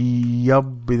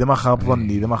 يب اذا ما خاب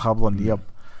ظني يب.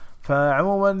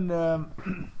 فعموما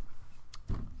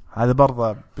هذا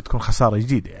برضه بتكون خسارة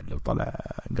جديدة يعني لو طلع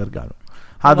غارغانو.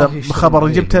 هذا خبر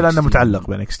جبته لأنه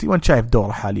متعلق بNXT، وانت شايف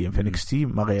دوره حاليا في NXT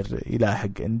ما غير يلاحق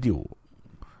اندي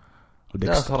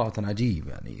لا صراحة عجيب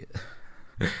يعني.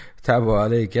 تعبوا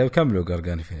عليك يا كملوا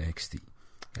غارغانو في NXT،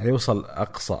 يعني وصل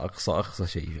أقصى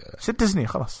شيء 6 سنين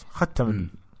خلاص، ختم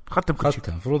كل شيء.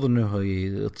 المفروض انه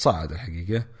يتصاعد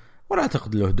الحقيقة، ولا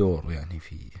اعتقد له دور يعني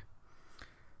في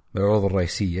العروض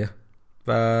الرئيسية.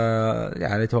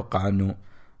 يعني اتوقع انه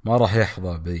ما راح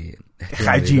يحظى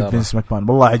عجيب فينس ماكمان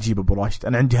والله عجيب ابو راشد.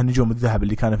 انا عندي هالنجوم الذهب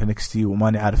اللي كان في NXT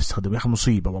وماني عارف استخدمه يا اخي،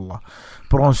 مصيبة والله.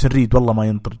 برونسون ريد والله ما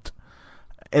ينطرد،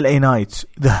 LA نايت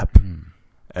ذهب،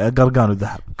 غارغانو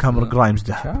ذهب، كاميرون جرايمز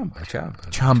ذهب،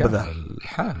 تشامبا ذهب،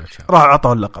 راح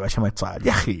عطوا اللقب عشان ما يتصاعد.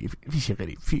 يا اخي في شيء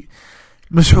غريب، في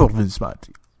مسحور فينس ما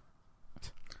ادري.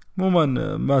 عموما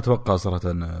ما اتوقع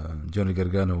صراحة ان جوني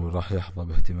غارغانو راح يحظى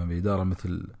باهتمام الادارة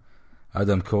مثل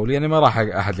آدم كول، يعني ما راح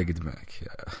احد يقعد معك يا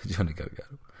جوني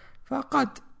غارغانو. فقد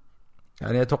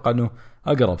يعني اتوقع انه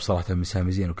اقرب صراحه من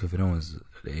سامي زين وكيفن اونز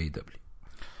لاي دبليو.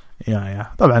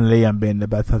 يا طبعا الايام بيننا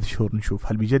بعد 3 شهور نشوف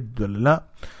هل بيجد ولا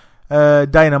لا.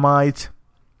 داينامايت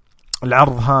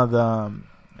العرض هذا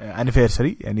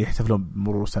انيفيرسري يعني يحتفلون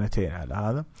بمرور 2 على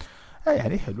هذا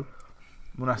يعني حلو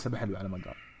مناسبة حلوة على ما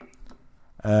قال.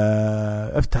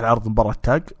 افتح العرض مباراة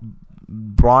تاج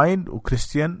براين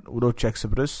وكريستيان ولوتشا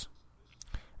اكسبريس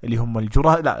اللي هم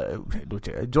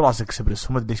جراس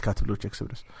اكسبريس هم ليش كاتب لوتشا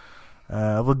اكسبريس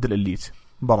ضد الاليت.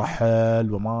 مباراة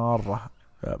حلوة مرة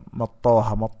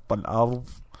مطوها مط الارض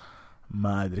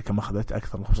ما ادري كم اخذت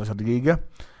اكثر من 15 دقيقة.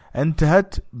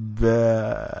 انتهت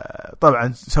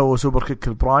طبعا سووا سوبر كيك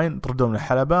البراين طردوا من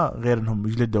الحلبة غير انهم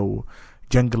جلدوا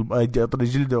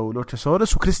جلدوا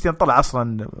لوتشاسورس وكريستيان طلع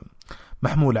اصلا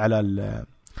محمول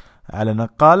على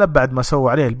نقالة بعد ما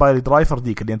سووا عليه البايري درايفر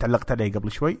ديك اللي انت علقت عليه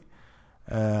قبل شوي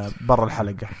برا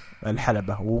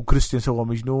الحلبة وكريستيان سوى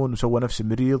مجنون وسوى نفسه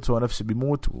مريض سوى نفسه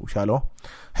بيموت وشالوه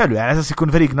حلو يعني اساس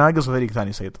يكون فريق ناقص وفريق ثاني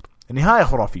يسيطر. النهاية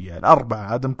خرافية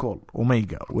الأربعة آدم كول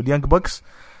وميجا واليانج بوكس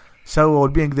سووا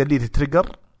البينج ذا اللي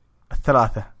تريجر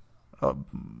 3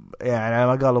 يعني على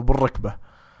ما قالوا بالركبة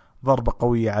ضربة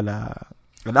قوية على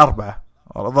 4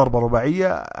 ضربة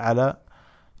رباعية على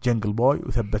جنجل بوي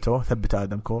وثبتوه ثبت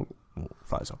آدم كول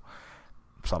وفازوا.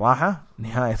 بصراحة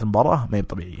نهاية المباراة ما هي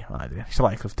طبيعية ما أدري إيش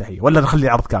رأيك في التحية ولا نخلي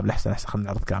عرض كامل أحسن خلينا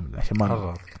عرض كامل عشان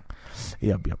ما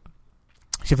يب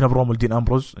شفنا برومو لدين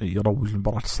أمبروز يروج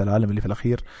لمباراة السلالم اللي في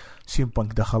الأخير. سيم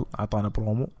بانك دخل أعطانا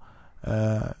برومو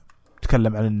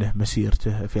تكلم عن انه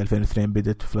مسيرته في 2002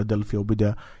 بدت في فيلادلفيا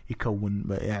وبدأ يكون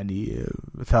يعني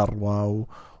ثروة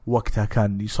ووقتها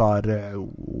كان يصارع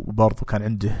وبرضه كان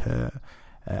عنده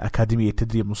أكاديمية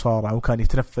تدريب مصارعة وكان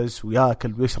يتنفس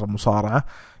ويأكل ويشرب مصارعة.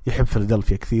 يحب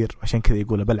فيلادلفيا كثير عشان كذا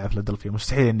يقول بلعب فيلادلفيا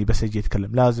مستحيل اني بس اجي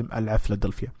اتكلم لازم العب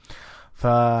فيلادلفيا. ف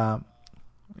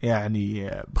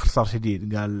يعني باختصار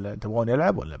شديد قال تبغوني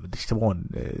العب ولا بديش تبغون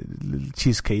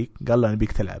التشيز كيك قال له انا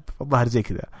بيك تلعب. الظاهر زي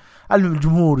كذا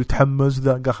الجمهور يتحمس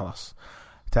ذا قال خلاص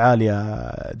تعال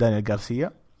يا دانيال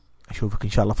غارسيا اشوفك ان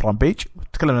شاء الله في رامبيج.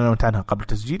 تكلمنا انا وانت عنها قبل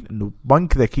التسجيل انه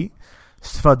بنك ذكي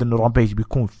استفاد انه رامبيج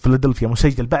بيكون في فيلادلفيا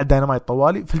مسجل بعد داينامايت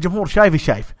طوالي في الجمهور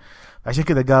شايف عشان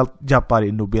كذا قال جاب طاري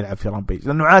انه بيلعب في رامبيج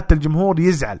لانه عادة الجمهور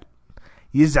يزعل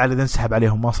اذا انسحب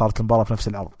عليهم ما صارت المباراة في نفس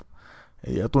العرض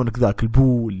يعطونك ذاك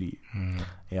البو اللي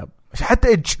حتى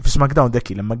ايدج في سماكداون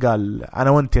ذكي لما قال انا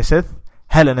وانت يا سيث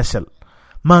هلا نسل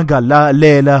ما قال لا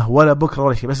ليلة ولا بكرة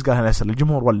ولا شيء بس قال هلا نسل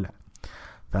الجمهور ولع.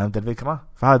 فهمت الفكرة؟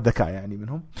 فهذا ذكاء يعني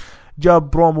منهم.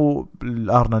 جاب برومو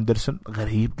الارن اندرسون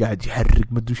غريب قاعد يحرق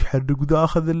مدري ايش يحرق وذا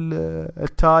اخذ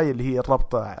التاي اللي هي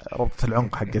ربطة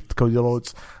العنق حقت كودي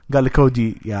رودز. قال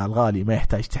لكودي يا الغالي ما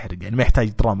يحتاج تحرق يعني ما يحتاج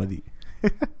دراما ذي.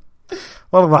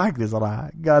 والله ضحكني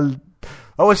صراحة. قال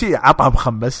اول شيء عطها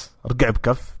مخمس رجع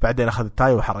بكف بعدين اخذ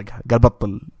التاي وحرقها قال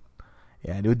بطل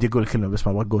يعني ودي اقول الكلمة بس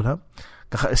ما بقولها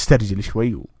استرجل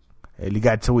شوي اللي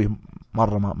قاعد تسويه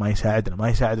مرة ما يساعدنا ما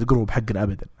يساعد الجروب حقنا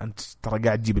ابدا انت ترى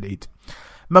قاعد تجيب العيد.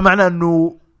 ما معنى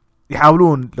انه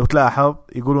يحاولون لو تلاحظ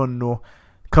يقولون انه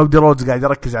كودي رودز قاعد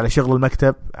يركز على شغل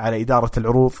المكتب على ادارة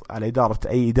العروض على ادارة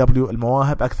اي دبليو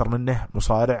المواهب اكثر منه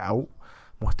مصارع او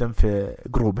مهتم في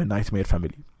جروب النايت مير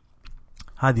فاميلي.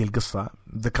 هذه القصة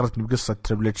ذكرتني بقصة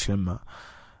تريبل اتش لما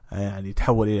يعني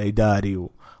تحول الى اداري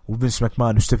وبنس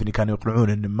ماكمان وستيفني كانوا يقنعون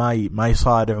انه ما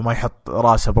يصارع وما يحط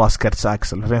راسه براس كرت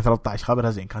ساكسل 2013 خبرها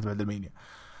زين كانت بعد المانيا.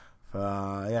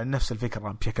 فيعني نفس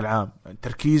الفكرة بشكل عام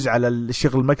التركيز على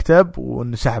الشغل المكتب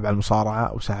وانه سحب على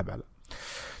المصارعة وسحب على.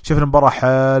 شفنا مباراة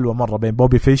حلوة مرة بين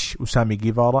بوبي فيش وسامي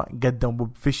جيفارا. قدم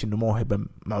بوبي فيش انه موهبة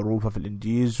معروفة في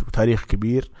الانديز وتاريخ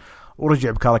كبير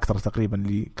ورجع بكاركتر تقريبا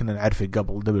اللي كنا نعرفه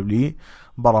قبل دبليو.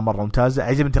 مباراة مرة ممتازة.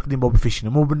 عجبني تقديم بوبي فيش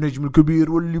مو بالنجم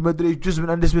الكبير واللي ما ادري جزء من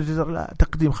اندسبيرتد لا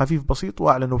تقديم خفيف بسيط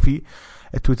واعلنوا في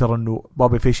تويتر انه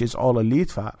بوبي فيش از اول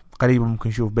اليت فقريبا ممكن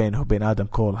نشوف بينه وبين ادم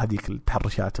كول هذيك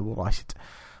التحرشات ابو راشد.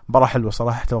 مباراة حلوة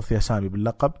صراحة احتفظ فيها سامي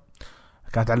باللقب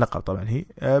كانت على اللقب طبعا هي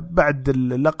بعد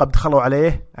اللقب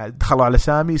دخلوا على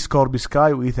سامي سكوربي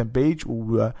سكاي وإيثن بيج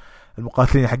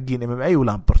والمقاتلين حقين ام ام اي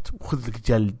ولامبرت وخذ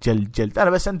لك جلد انا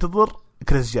بس انتظر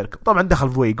كريس جيركو. طبعا دخل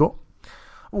فويجو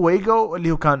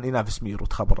اللي هو كان ينافس ميرو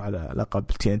تخبر على لقب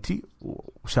تي ان تي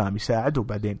وسامي ساعد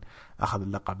وبعدين اخذ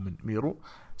اللقب من ميرو.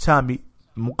 سامي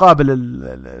مقابل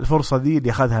الفرصة دي اللي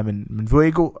اخذها من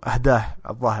فويجو اهداه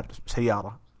الظاهر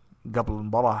سيارة قبل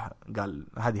المباراة قال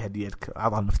هذه هديتك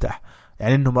اعطاها المفتاح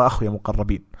يعني انهم اخويا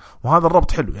مقربين وهذا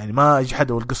الربط حلو يعني ما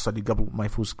جحدوا القصة اللي قبل ما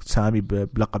يفوز سامي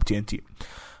بلقب تي ان تي.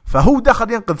 فهو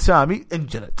دخل ينقذ سامي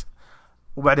انجلد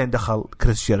وبعدين دخل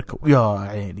كريس جيركو. يا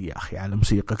عيني يا اخي على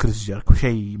موسيقى كريس جيركو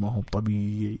شيء ما هو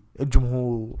طبيعي.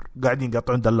 الجمهور قاعدين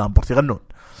يقطعون دان لامبرت يغنون.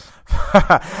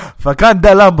 فكان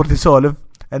دان لامبرت يسولف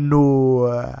انه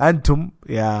انتم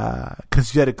يا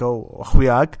كريس جيريكو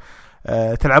واخوياك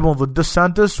تلعبون ضد دوس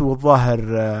سانتوس والظاهر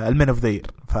المين اوف ذا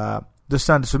يير. فدوس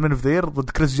سانتوس والمين اوف ذا يير ضد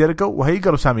كريس جيريكو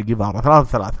وهيجر وسامي جيفارا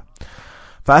 3-3.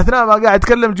 فاثناء ما قاعد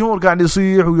يتكلم الجمهور قاعد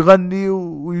يصيح ويغني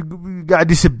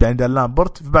وقاعد يسب عند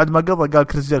اللامبرت. فبعد ما قضى قال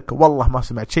كريس جيريكو والله ما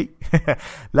سمعت شيء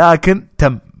لكن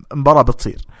تم مباراة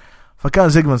بتصير. فكان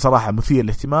زقمن صراحة مثير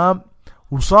للاهتمام،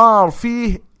 وصار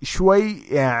فيه شوي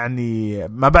يعني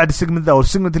ما بعد السيجمنت ذا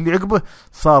والسيجمنت اللي عقبه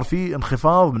صار فيه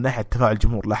انخفاض من ناحية تفاعل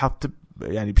الجمهور، لاحظت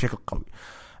يعني بشكل قوي.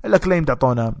 الأكليم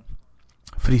تعطونا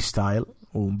فري ستايل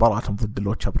ومباراتهم ضد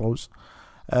اللوتشا بروز.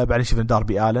 بعدين شفنا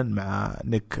داربي آلن مع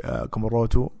نيك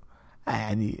كوموروتو،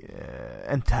 يعني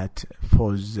انتهت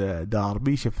فوز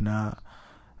داربي. شفنا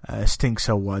ستينج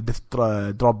سوى ديث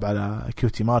دروب على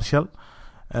كيوتي مارشال.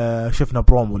 شفنا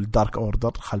برومو للدارك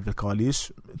اوردر خلف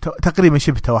الكواليس تقريبا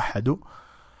شبه توحدوا.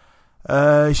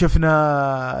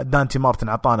 شفنا دانتي مارتن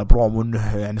عطانا برومو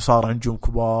انه يعني صار نجوم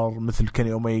كبار مثل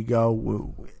كيني اوميجا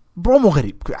برومو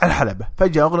غريب على الحلبة.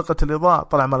 فجأة اغلقت الاضاءة،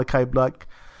 طلع مالكاي بلاك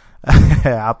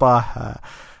عطاه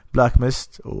بلاك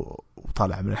ميست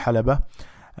وطلع من الحلبة.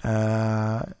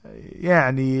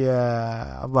 يعني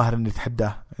الظاهر انه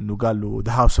يتحداه، انه قال له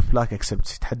ذا هاوس اوف بلاك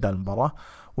اكسبت يتحدى المباراة،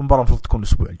 والمباراة المفروض تكون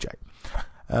الاسبوع الجاي.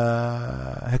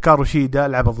 هيكارو شيدا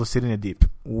لعب ضد سيرينا ديب،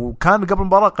 وكان قبل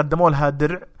المباراة قدموا لها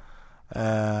درع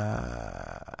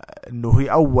انه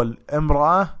هي اول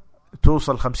امرأة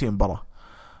توصل 50 مباراة،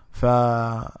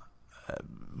 فمضحك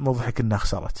انها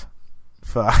خسرت.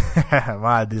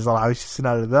 فما ادري صراحة وش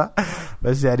السيناريو ذا،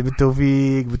 بس يعني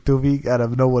بالتوفيق انا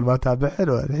من اول ما تابعها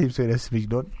الحين بسوي نفس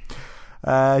مجنون.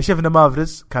 شفنا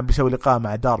مافرز كان بيسوي لقاء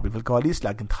مع داربي في الكواليس،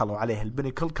 لكن تخلوا عليه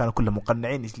البينيكل، كانوا كلهم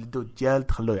مقنعين يجلدوا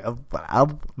الجلد، خلوه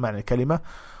يعض معنى الكلمة.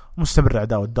 مستمر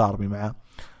عداوة داربي مع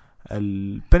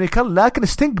البينيكل، لكن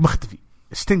ستينج مختفي.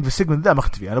 ستينج في السيجمنت ذا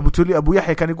مختفي. انا ابو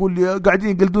يحيى كان يقول لي قاعدين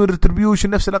يقلدون الريتريبيوشن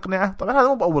نفس الاقنعه. طبعا هذا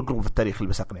مو باول جروب في التاريخ اللي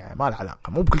بس اقنعه، ما له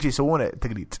علاقه، مو بكل شيء يسوونه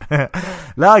تقليد.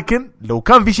 لكن لو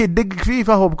كان في شيء تدقق فيه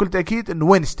فهو بكل تاكيد انه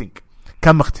وين ستينج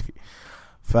كان مختفي.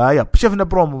 فيب شفنا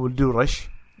برومو الدورش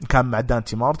كان مع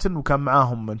دانتي مارتن، وكان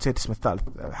معاهم نسيت اسمه الثالث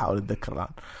احاول اتذكر الان.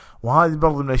 وهذه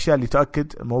برضو من الاشياء اللي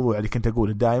تؤكد الموضوع اللي كنت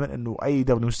اقوله دائما، انه اي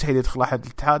دوري مستحيل يدخل احد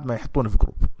الاتحاد ما يحطونه في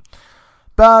جروب.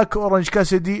 باك اورنج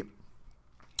كاسدي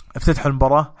افتتحوا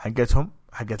المباراة حقتهم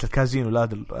حقت الكازينو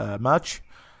لهذا الماتش.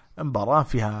 مباراة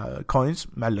فيها كوينز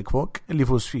معلق فوق، اللي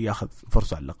يفوز فيه ياخذ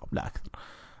فرصة على اللقب لا أكثر.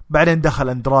 بعدين دخل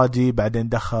اندرادي، بعدين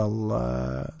دخل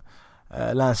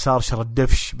لانس آرشر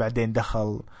الدفش، بعدين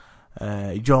دخل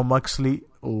جو ماكسلي،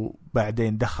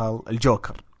 وبعدين دخل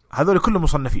الجوكر. هذول كلهم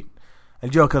مصنفين.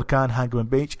 الجوكر كان هانجمان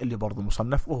بيج اللي برضو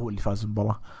مصنف، وهو اللي فاز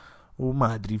المباراة.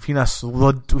 وما أدري في ناس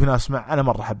ضد وفي ناس مع. أنا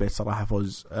مرة حبيت صراحة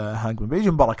فوز هانجمان بيج.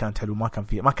 المباراة كانت حلوة،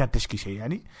 ما كان تشكي شيء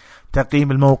يعني.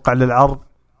 تقييم الموقع للعرض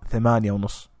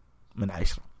 8.5 من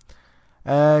 10.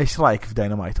 إيش رأيك في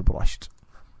داينامايت أبو راشد؟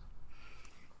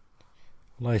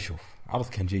 والله يشوف عرض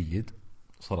كان جيد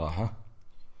صراحة.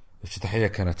 الافتتاحية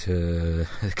كانت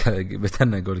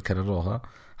بتنا أقول كرروها.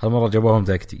 هالمرة جابوهم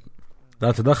تاكتي،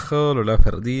 لا تدخل ولا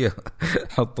فردية.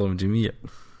 حطهم جميع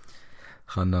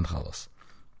خلنا نخلص.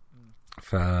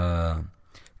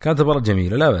 فكانت مباراة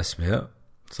جميلة لا بأس بها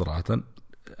صراحة.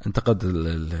 انتقد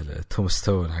توم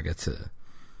ستون حقت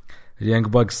اليانج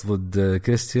باكس ضد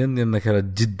كريستيان لأنها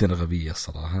كانت جدا غبية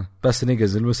الصراحة. بس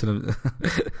نيجز المسلم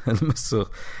المسخ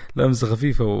لمسة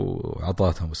خفيفة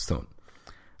وعطاتهم ستون.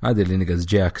 هذا اللي نقص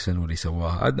جاكسون واللي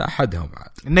سواها أحدهم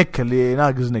عاد. نيك اللي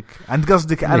ناقص نيك. أنت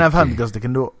قصدك أنا فهمت قصدك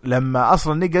إنه لما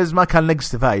أصلا نقص ما كان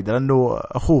نقص فايدة لأنه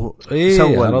أخوه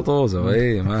سوى على طوزه.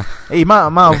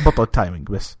 ما ضبطوا التايمينج.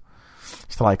 بس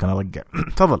إيش رأيك أنا رجع؟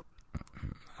 تفضل.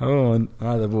 هون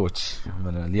هذا بوتش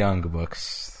من اليانج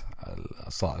بوكس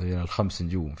صار يعني 5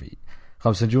 نجوم فيه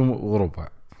 5 نجوم وربع.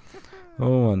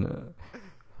 هون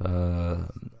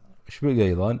إيش بقى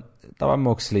أيضا طبعا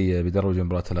موكسلي بدرجة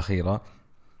المباراة الأخيرة.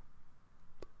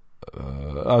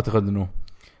 أعتقد أنه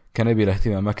كان يبي له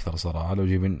اهتمام أكثر صراحة. لو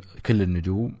جيبين كل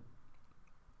النجوم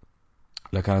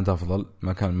لكانت أفضل.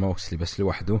 ما كان موكسلي بس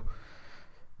لوحده.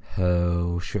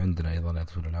 وشو عندنا أيضا يا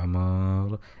طول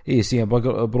العمر؟ سيام باك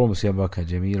برومو سيام باك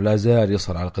جميل، لا زال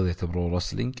يصل على قضية برو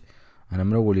رسلينج. أنا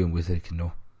من أول يوم قلت لك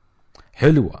إنه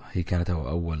حلوة هي كانت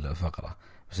أول فقرة،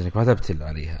 بس إنك ما تبتل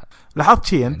عليها. لاحظت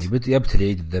شيء أنت؟ يعني يبتل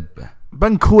يعيد الذبة.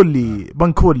 بنك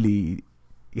هو اللي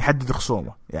يحدد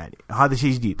خصومه. يعني هذا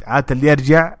شيء جديد. عادة اللي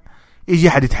يرجع يجي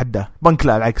أحد يتحداه. بنك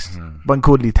لا العكس، بنك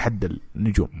هو اللي يتحدى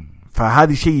النجوم.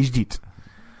 فهذا شيء جديد.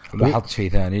 لاحظت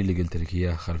شيء ثاني اللي قلت لك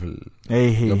إياه خلف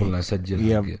قبل لا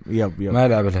نسجل. يب. ما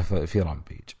لعب لها في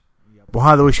رامبيج.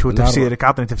 وهذا وش هو تفسيرك؟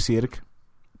 عطني تفسيرك.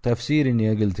 تفسير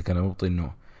إني قلت أنا مبطي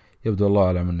إنه يبدو الله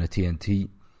أعلم إن TNT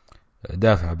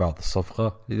دافع بعض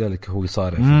الصفقة، لذلك هو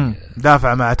يصارع في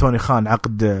دافع مع توني خان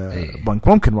عقد بنك.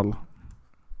 ممكن والله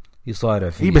يصارع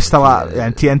في بس ترى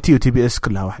يعني تي ان تي وتي بي اس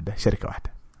كلها واحدة، شركة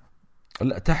واحدة.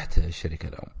 لا تحت الشركة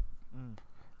الأم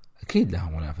أكيد لها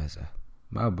منافسة.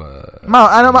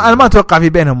 أنا ما أتوقع في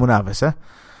بينهم منافسة،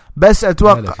 بس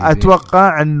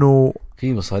أتوقع إنه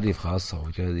في مصاريف خاصة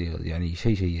يعني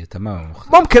شيء تماما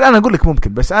مختلف. ممكن أنا أقول لك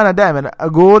ممكن، بس أنا دائما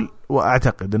أقول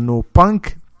وأعتقد إنه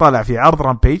بانك طلع في عرض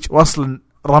رامبيج، وأصلا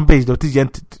رامبيج لو تيجي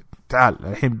أنت تعال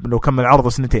الحين لو كمل عرضه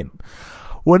 2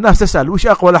 والناس تسأل وش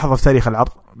أقوى لحظة في تاريخ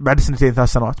العرض بعد 2-3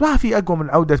 سنوات، ما في أقوى من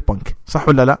عودة بانك، صح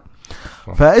ولا لا؟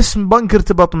 فاسم بانك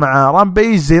ارتبط مع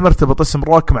رامبيج زي ما ارتبط اسم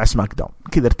روك مع سماكداون،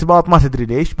 كذا ارتباط ما تدري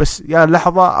ليش، بس يا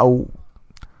لحظة أو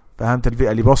فهمت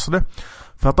الفئة اللي بوصله.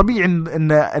 فطبيعي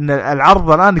إن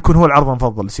العرض الآن يكون هو العرض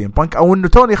المفضل لسين بانك، أو إنه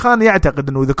توني خان يعتقد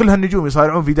إنه إذا كل هالنجوم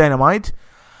يصارعون في داينامايت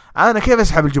أنا كيف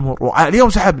أسحب الجمهور. اليوم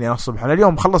سحبني أنا الصبح، أنا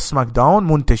اليوم خلص سماك داون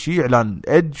منتشي إعلان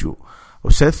إدج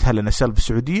وسيث هل نسال في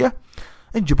السعودية،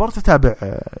 انجبرت أتابع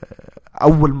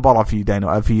أول مباراة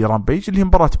في رامبيج اللي هي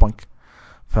مباراة بانك.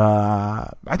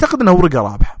 فأعتقد إنه ورقة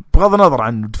رابح بغض النظر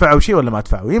عن دفعوا شيء ولا ما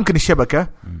دفعوا. يمكن الشبكة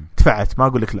دفعت، ما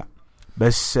أقول لك لا،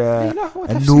 بس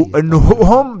إنه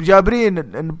هم جابرين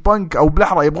إن بانك أو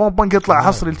بالأحرى يبغون بانك يطلع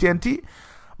حصري لتي ان تي،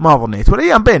 ما ظنيت.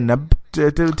 والأيام بيننا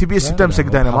تي بي اس بتمسك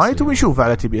داينامايت وبنشوف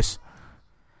على تي بي اس.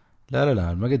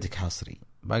 لا ما قدك حصري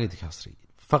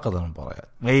فقط المباريات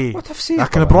وتفسير،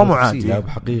 لكن برومو عادي لا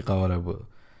بحقيقة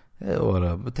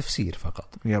ولا بتفسير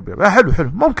فقط. يب حلو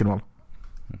ممكن والله.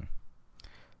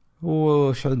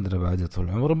 وش عندنا بعد طول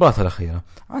العمر؟ المباراة الأخيرة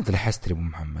أنت اللي حستري أبو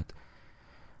محمد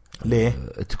ليه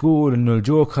تقول إنه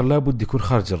الجوكر لابد يكون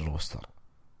خارج الروستر.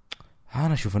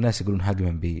 أنا أشوف الناس يقولون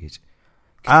هاجمان بيج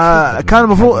كان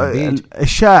المفروض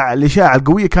الإشاعة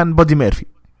القوية كان بودي ميرفي.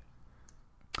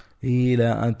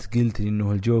 لا أنت قلت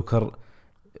إنه الجوكر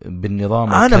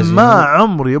بالنظام أنا ما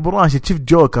عمري أبو راشد شفت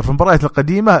جوكر في المباريات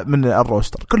القديمة من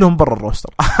الروستر، كلهم برا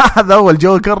الروستر. هذا أول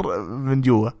جوكر من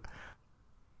جوا،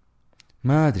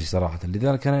 ما أدري صراحة.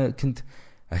 لذلك أنا كنت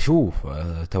أشوف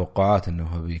توقعات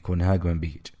إنه بيكون هاجمان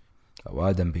بيج أو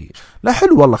آدم بيج. لا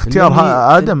حلو والله اختيار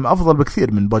آدم أفضل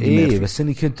بكثير من بودي ميرفي. بس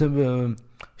إني كنت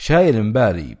شايل من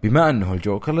بالي بما أنه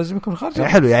الجوكر لازم يكون خارج.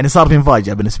 حلو يعني صار في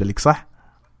مفاجأة بالنسبة لك صح؟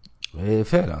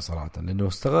 فعلا صراحة لأنه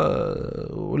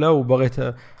ولو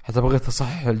بغيت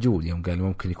أصحح الجول يوم قال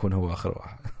ممكن يكون هو آخر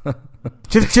واحد.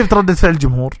 شفت ردة فعل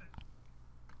الجمهور؟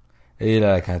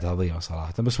 لا كانت عظيمة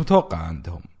صراحة، بس متوقع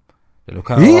عندهم.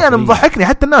 أنا مضحكني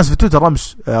حتى الناس في تويتر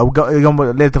أمس أو يوم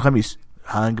ليلة الخميس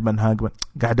هاجمان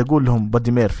قاعد أقول لهم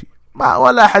بودي ميرفي، ما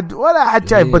ولا أحد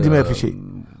شايف بودي ميرفي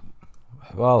شيء.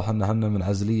 واضح ان احنا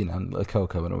منعزلين عن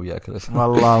الكوكب انا وياك.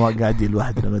 والله ما قاعدين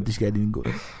لوحدنا، ما ادري ايش قاعدين نقول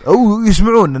او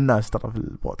يسمعون الناس ترى في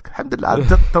البودكاست. الحمد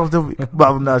لله ترى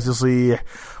بعض الناس يصيح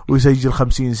ويسجل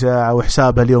 50 ساعه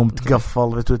وحسابه اليوم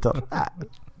تقفل في تويتر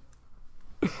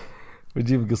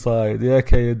ويجيب قصايد يا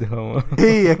كايدهم.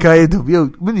 يا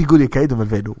كايدهم من يقول يا كايدهم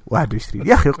 2021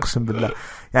 يا اخي اقسم بالله.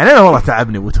 يعني انا والله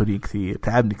تعبني ابو تورين كثير،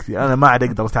 تعبني كثير، انا ما عاد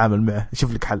اقدر اتعامل معه.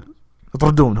 اشوف لك حل،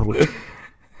 اطردوه من هروج.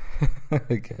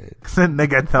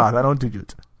 نقعد 3 انا وانت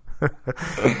وجود.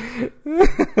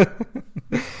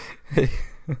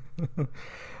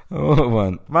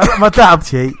 ما تعبت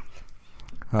شيء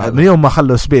من يوم ما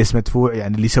خلوا سبيس مدفوع،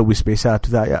 يعني اللي يسوي سبيسات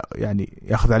وذا يعني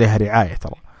ياخذ عليها رعاية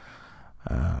ترى،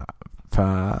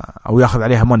 او ياخذ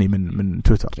عليها ماني من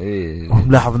تويتر.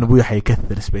 وملاحظ ان ابويا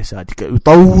حيكثر سبيسات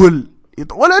يطول.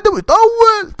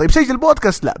 طيب سجل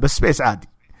بودكاست لا بس سبيس عادي.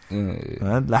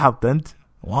 لاحظت انت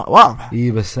واضح.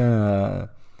 بس انا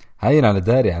هاين على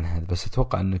داري عن هذا، بس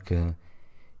اتوقع انك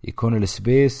يكون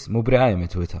السبيس مو برعاية من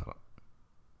تويتر.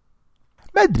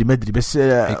 ما ادري بس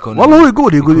والله هو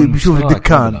يقول بيشوف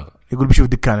الدكان، يقول بيشوف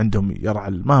دكان عندهم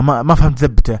يرعى. ما فهمت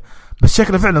ذبته، بس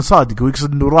شكله فعلا صادق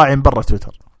ويقصد انه راعي من برا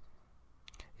تويتر.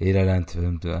 لا انت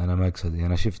فهمت، انا ما اقصد،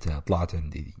 انا شفتها طلعت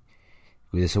عندي دي.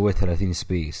 واذا سويت 30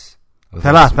 سبيس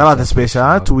 3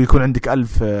 سبيسات ويكون عندك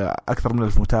 1000 اكثر من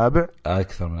 1000 متابع،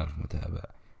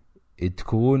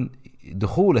 تكون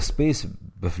دخول سبيس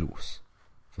بفلوس.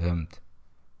 فهمت؟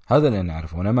 هذا اللي انا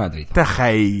اعرفه، وانا ما ادري.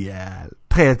 تخيل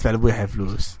تدفع لابوي حي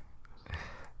فلوس.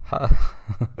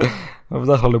 ما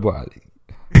بدخل ابو علي.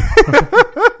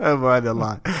 ابو علي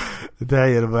الله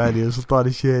تخيل ابو علي سلطان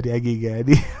الشهري حقيقه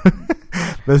يعني.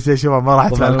 بس يا شباب ما راح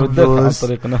ادفع لكم فلوس عن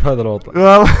طريق نفاذ الوطن.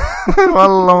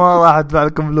 والله ما راح ادفع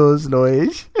لكم فلوس. لو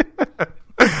ايش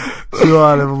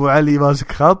سؤال ابو علي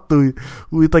ماسك خط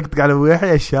ويطقطق على ابو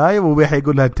يحيى الشاي، وابو يحيى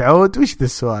يقول له انت عود. وش ذا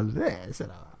السؤال؟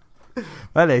 سلام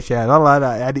معليش يعني والله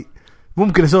انا يعني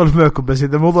ممكن اسولف معكم، بس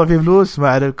اذا الموضوع فيه فلوس ما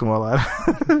عليكم والله.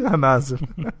 انا اسف.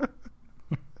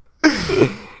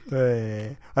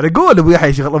 انا اقول ابو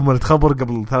يحيى شغل امه تخبر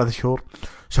قبل 3 شهور،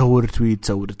 صور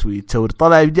تويت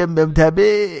طلع بجنب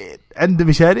متابعين عنده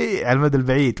مشاريع على المدى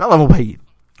البعيد. والله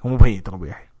مو بهين ترى ابو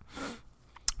يحيى.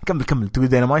 كمل تقول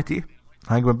داينامايتي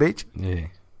هانجمان بيج.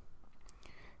 ايه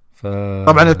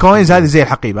طبعا الكوينز هذه زي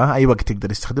الحقيبه، اي وقت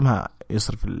تقدر يستخدمها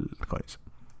يصرف الكوينز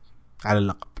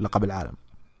على لقب العالم.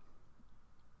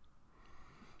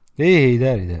 ايه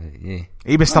داري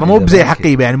اي بس ترى مو بزي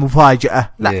حقيبه يعني مفاجاه،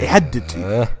 لا يحدد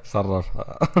صرف.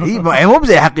 اي مو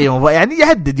بزي حقيبه يعني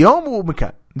يحدد يوم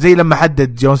ومكان، زي لما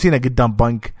حدد جون سينا قدام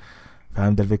بنك.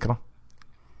 فهمت الفكره؟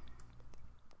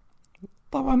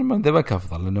 طبعا من ذاك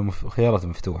افضل لانه خيارات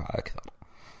مفتوحه اكثر.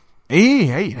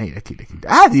 اي اكيد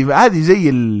هذه زي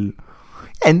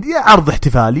يعني عرض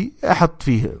احتفالي احط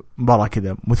فيه مباراه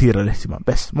كذا مثيره للاهتمام،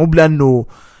 بس مو لانه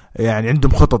يعني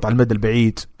عندهم خطط على المدى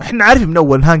البعيد. احنا عارفين من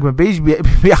اول هانجمان بيج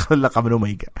بياخذ اللقب من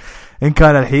اوميجا، ان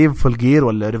كان الحين فول جير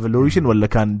ولا ريفولوشن ولا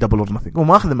كان دبل اور نثينج،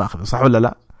 وما اخذ صح ولا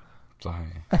لا؟ صحيح.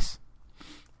 بس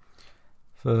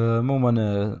فعموما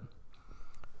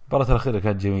المباراة الأخيرة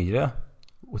كانت جميلة،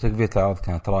 وتقفية العرض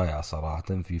كانت رائعة صراحة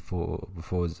في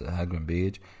بفوز هانجمان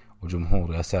بيج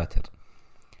وجمهور يا ساتر.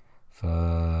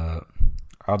 فعرضنا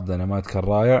ما كان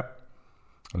رائع،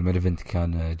 المين ايفنت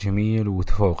كان جميل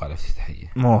وتفوق على الافتتاحية.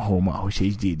 ما هو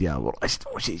شيء جديد يا ابو رشد،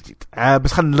 مو شيء جديد.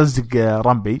 بس خلينا نلزق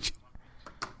رامبيج.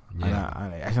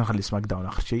 أنا عشان نخلي سماكداون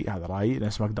آخر شيء، هذا رأيي، لأن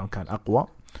سماكداون كان أقوى.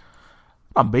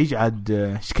 رامبيج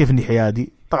عاد كيف إني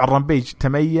حيادي. طبعا رامبيج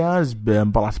تميز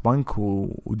بمباراة بانك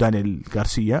ودانيال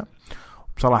غارسيا.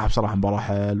 بصراحة مباراة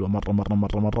حلوة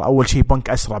مرة. أول شيء بانك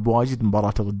أسرع بواجد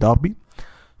مباراة ضد داربي.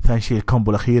 ثاني شيء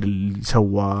الكومبو الأخير اللي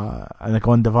سوى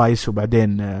أناكوندا فايس،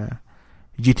 وبعدين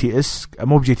جي تي اس،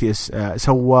 مو بجي تي اس،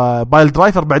 سوى بايل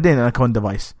درايفر، بعدين أناكوندا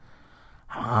فايس.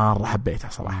 مرة حبيتها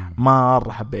صراحة،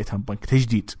 مرة حبيتها بانك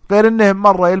تجديد، غير انه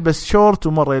مرة يلبس شورت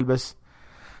ومرة يلبس،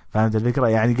 فهمت الفكرة؟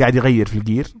 يعني قاعد يغير في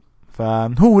الجير.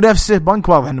 فهو نفسه بانك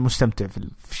واضح انه مستمتع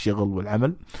في الشغل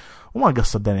والعمل، وما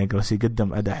قصر دانيال غارسيا،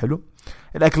 قدم اداء حلو.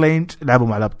 الاكليند لعبوا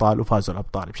مع الابطال وفازوا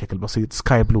الابطال بشكل بسيط.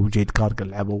 سكاي بلو وجيد كارجل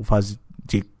لعبوا وفاز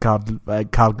جيد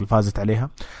كارجل فازت عليها.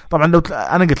 طبعا لو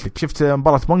انا قلت لك شفت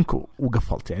مباراة بانك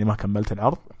وقفلت، يعني ما كملت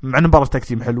العرض، مع ان مباراة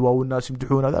تكتيم حلوة والناس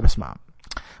يمدحونها ذا، بس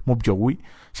مو بجوي.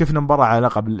 شفنا مباراة على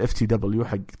لقب الاف تي دبليو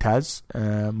حق تاز،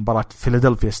 مباراة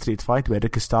فيلادلفيا ستريت فايت بين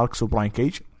ريك ستاركس وبراين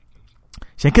كيج.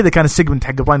 عشان كذا كان السيجمنت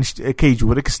حق براين كيج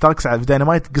وريك ستاركس على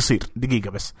داينامايت قصير دقيقة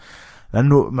بس،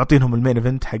 لأنه معطينهم المين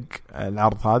ايفنت حق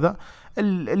العرض هذا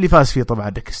اللي فاز فيه طبعا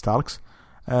ريك ستاركس.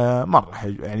 مرة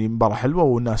يعني مباراة حلوة،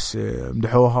 والناس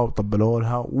مدحوها وطبلوا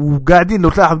لها، وقاعدين لو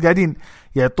تلاحظ قاعدين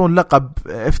يعطون لقب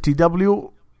اف تي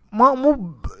دبليو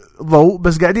مو ضوء،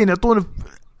 بس قاعدين يعطون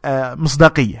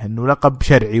مصداقية انه لقب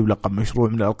شرعي ولقب مشروع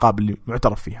من الالقاب اللي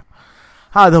معترف فيها.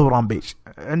 هذا هو رامبيج.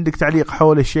 عندك تعليق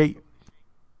حول الشيء؟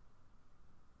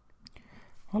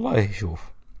 والله شوف،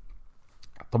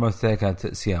 طبعا الثانية كانت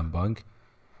سيام بانك،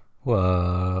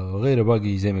 وغير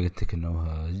باقي زي ما قلت لك انه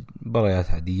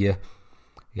مباريات عادية،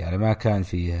 يعني ما كان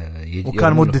فيها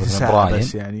وكان مدة ساعة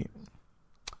بس يعني.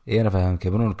 ايه انا فاهم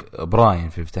كيبنون براين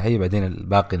في الافتتاحية، بعدين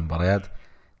الباقي المباريات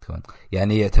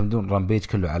يعني يعتمدون رامبيج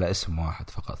كله على اسم واحد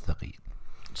فقط ثقيل.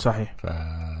 صحيح.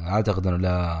 فاعتقد انه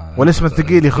لا، والاسم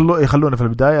الثقيل يخلونه في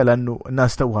البدايه، لانه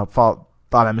الناس توها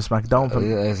طالع من سماك داون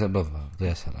بالضبط.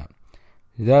 يا سلام.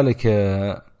 لذلك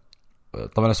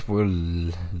طبعا الاسبوع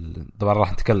طبعا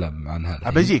راح نتكلم عن هذا.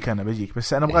 بجيك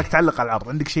بس انا ابغاك تعلق على العرض.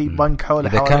 عندك شيء بنك حوله؟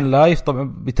 اذا كان لايف طبعا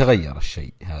بيتغير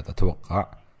الشيء هذا اتوقع،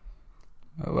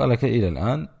 ولكن الى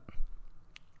الان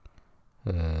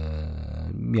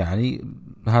يعني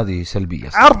هذه سلبية.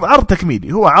 عرض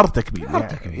تكميلي، هو عرض تكميلي.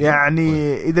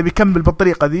 يعني إذا بيكمل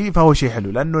بالطريقة دي فهو شيء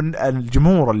حلو، لأنه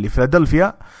الجمهور اللي في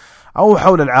فيلادلفيا أو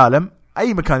حول العالم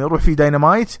أي مكان يروح فيه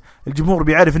داينامايت، الجمهور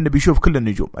بيعرف إنه بيشوف كل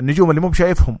النجوم اللي مو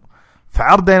بشايفهم في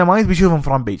عرض داينامايت بيشوفهم في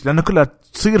رامبيج، لأنه كلها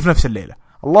تصير في نفس الليلة.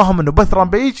 اللهم إنه بث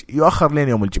رامبيج يؤخر لين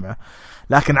يوم الجمعة،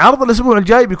 لكن عرض الأسبوع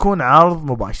الجاي بيكون عرض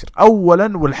مباشر.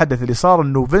 أولا، والحدث اللي صار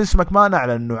إنه فينس ماكمان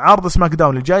أعلن إنه عرض سماك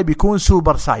داون الجاي بيكون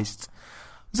سوبر سايزد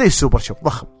زي السوبر شوب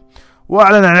ضخم،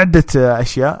 واعلن عن عدة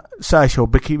اشياء. ساشا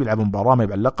وبيكي بيلعبوا مباراة ما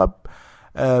يبع اللقب،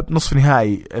 بنصف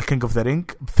نهائي الكينج اوف ذا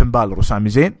رينج فين بالور وسامي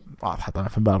زين، واضح طبعا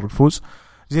فين بالور الفوز.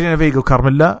 زيلينا فيجا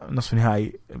وكارميلا نصف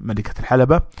نهائي ملكة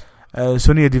الحلبة.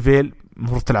 سونيا ديفيل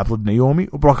المفروض تلعب ضد نيومي،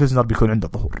 وبروك ليزنر بيكون عنده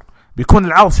ظهور. بيكون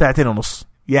العرض 2.5 ساعة،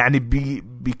 يعني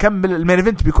بيكمل المين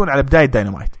ايفنت بيكون على بداية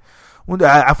داينامايت،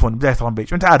 عفوا بداية رامبيج.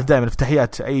 وانت عارف دائما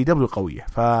افتتاحيات اي دبليو قوية،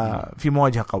 ففي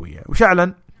مواجهة قوية.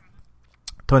 وشعلا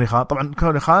توني خان، طبعا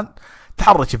توني خان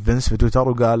تحرك في فينس في تويتر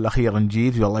وقال اخيرا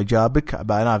جيت والله جابك،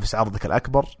 ابى انافس عرضك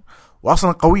الاكبر.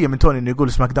 واصلا قويه من توني انه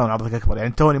يقول سماك داون عرضك اكبر،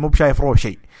 يعني توني مو بشايف رو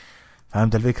شيء،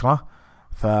 فهمت الفكره؟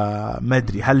 فما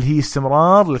ادري هل هي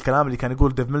استمرار للكلام اللي كان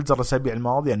يقول ديف ميلزر الاسابيع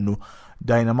الماضيه انه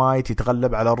داينامايت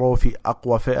يتغلب على رو في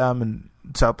اقوى فئه من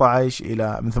 19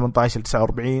 الى من 18 ل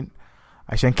 49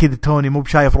 عشان كذا توني مو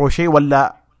بشايف رو شيء،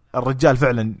 ولا الرجال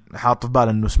فعلا حاط في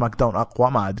باله انه سماك داون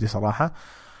اقوى؟ ما ادري صراحه.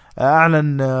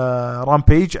 اعلن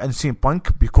رامبيج ان سين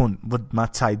بانك بيكون ضد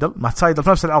مات سايدل في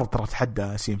نفس العرض ترى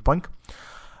تحدى سين بانك.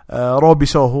 روبي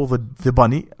سوهو ضد ذا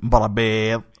باني، مباراة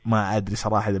بيض ما ادري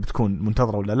صراحه اذا بتكون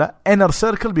منتظره ولا لا. انر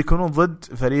سيركل بيكونون ضد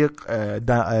فريق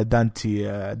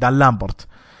دان لامبرت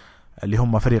اللي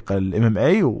هم فريق الام ام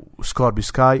اي وسكوربي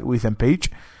سكاي وإيثان بيج.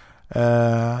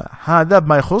 هذا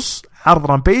بما يخص عرض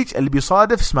رامبيج اللي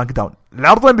بيصادف سماك داون.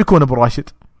 العرضين بيكون ابو راشد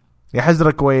يا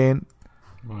حزرك وين؟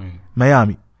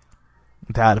 ميامي.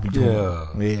 انت عارف الجمهور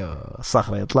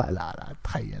الصخره يطلع لا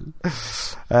تخيل.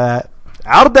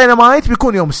 عرض داينامايت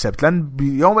بيكون يوم السبت، لان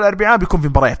يوم الاربعاء بيكون في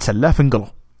مباريات سله في انجلو.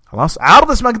 خلاص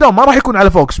عرض سماك داون ما راح يكون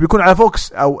على فوكس، بيكون على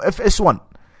فوكس او اف اس 1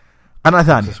 قناه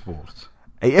ثانيه.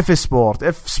 اي اف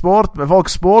سبورت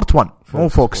فوكس سبورت 1 مو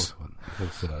فوكس.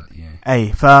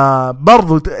 اي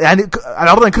فبرضو يعني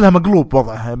العرضين كلها مقلوب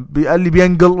وضعها، اللي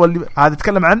بينقل واللي هذا.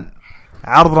 يتكلم عن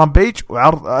عرض رامبيج،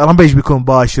 وعرض رامبيج بيكون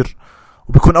مباشر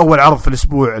وبيكون اول عرض في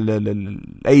الاسبوع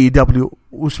الاي دبليو،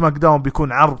 وسماك داون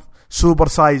بيكون عرض سوبر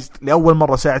سايز لاول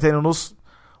مره 2.5 ساعة،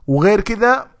 وغير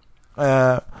كذا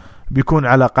بيكون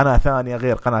على قناه ثانيه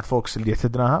غير قناه فوكس اللي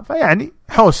اعتدناها. فيعني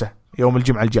حوسه يوم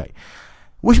الجمعه الجاي.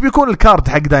 وش بيكون الكارد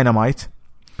حق داينامايت؟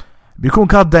 بيكون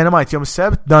كارد داينامايت يوم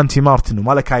السبت دانتي مارتن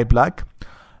ومالكاي بلاك،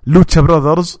 لوتشا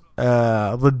براذرز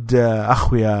ضد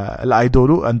اخويا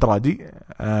الايدولو اندرادي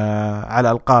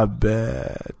على القاب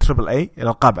تريبل اي،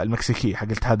 الالقاب المكسيكيه حق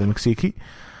الاتحاد المكسيكي.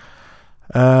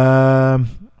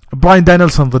 براين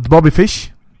داينلسون ضد بوبي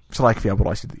فيش. ايش رايك فيها ابو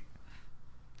راشد؟ دي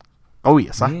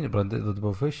قويه صح؟ مين براين ضد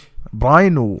بوبي فيش؟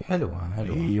 براين حلوه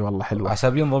اي والله حلوه،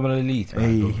 عشان ينضم للإليت.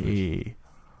 اي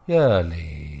يا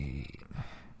لي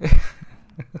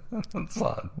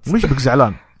صاد مش بك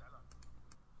زعلان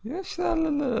ايش ذا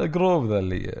الجروب ذا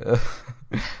اللي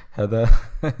هذا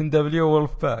دبليو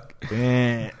وولف باك.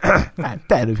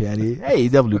 تعرف يعني اي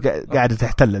دبليو قاعده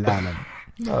تحتل العالم.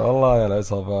 لا والله يا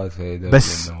العصابات في دبليو.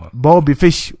 بس بوبي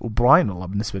فيش وبراين والله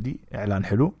بالنسبه لي اعلان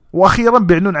حلو. واخيرا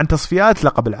بيعنون عن تصفيات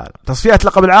لقب العالم. تصفيات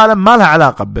لقب العالم ما لها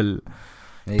علاقه بال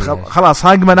خلاص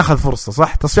هاجمان اخذ فرصه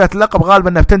صح. تصفيات اللقب غالبا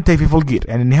انها بتنتهي في فول جير،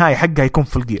 يعني النهائي حقها يكون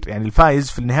فول جير، يعني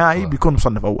الفائز في النهائي بيكون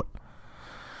مصنف اول.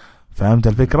 فهمت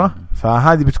الفكره؟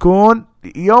 فهذه بتكون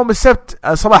يوم السبت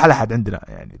صباح الاحد عندنا،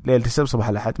 يعني ليله السبت صباح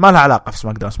الاحد. ما لها علاقه في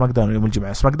سماك داون يوم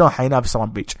الجمعه. سماك داون حينافس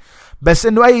رامبيج، بس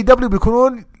انه اي دبليو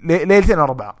بيكونون ليلتين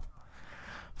ورا بعض.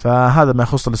 فهذا ما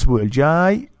يخص الاسبوع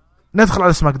الجاي. ندخل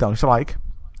على سماك داون، ايش رايك؟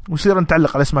 ويصير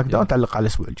نتعلق على سماك داون، تعلق على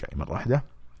الاسبوع الجاي مره واحده.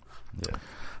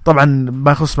 طبعا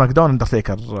ما يخص سماك داون،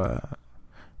 اندرتيكر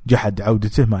جحد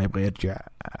عودته، ما يبغى يرجع،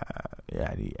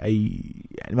 يعني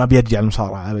يعني ما بيرجع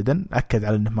المصارعه ابدا. اكد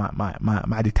على انه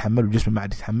ما عاد يتحمل، وجسمه ما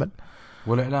عاد يتحمل.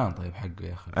 والاعلان طيب حقه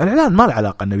يا اخي؟ الاعلان ما له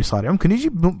علاقه انه يصارع، ممكن يجي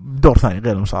بدور ثاني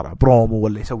غير المصارعه، برومو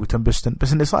ولا يسوي تمبستن،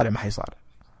 بس انه يصارع ما حيصارع.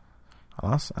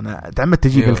 خلاص انا تعمدت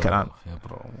اجيب الكلام.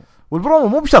 والبرومو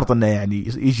مو بشرط انه يعني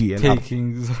يجي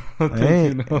تيكينجز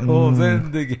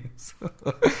زين دقيس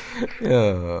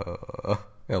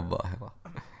يا الظاهره.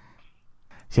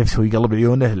 شفت هو يقلب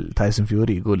عيونه تايسون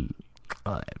فيوري يقول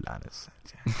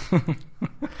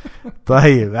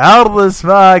طيب عرض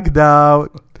سماك داون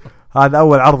هذا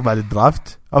اول عرض بعد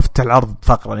الدرافت. افتح العرض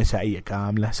بفقره نسائيه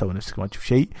كامله، سوي نفسك ما تشوف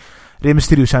شيء.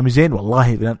 ريمستيريو وسامي زين،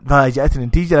 والله فاجأتني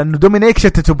النتيجه لانه دومينيك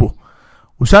شتت ابوه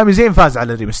وسامي زين فاز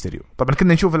على ريمستيريو. طبعا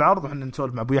كنا نشوف العرض وحنا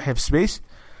نسولف مع ابو يحيى في سبيس،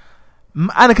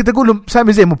 انا كنت اقول لهم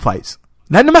سامي زين مو بفايز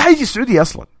لانه ما حيجي السعوديه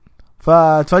اصلا،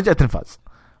 فتفاجأت الفاز.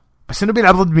 بس انه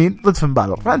بيلعب ضد مين؟ ضد فين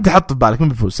بالور. فانت حط في بالك مين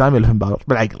بيفوز، سامي ولا فين بالور؟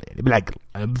 بالعقل يعني بالعقل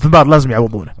فين بالور لازم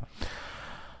يعوضونه.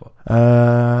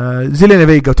 زيلينا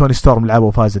فيجا وتوني ستورم لعبوا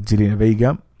وفازت زيلينا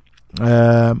فيجا.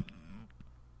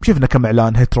 شفنا كم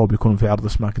اعلان هيترو بيكون في عرض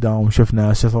سماك داون.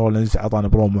 شفنا سيث رولينز اعطانا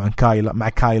برومو عن كايلا مع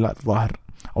كايلا الظاهر،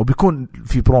 او بيكون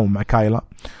في برومو مع كايلا.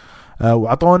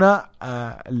 وعطونا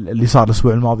اللي صار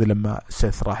الاسبوع الماضي لما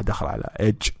سيث راح دخل على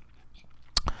ايدج.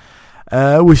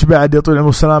 وش بعد يطول العمر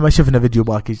والسلامه؟ شفنا فيديو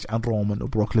باكج عن رومان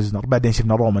وبروك ليزنر، بعدين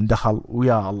شفنا رومان دخل،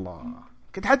 ويا الله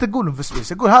كنت حتى اقولهم في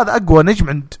سبيس، اقول هذا اقوى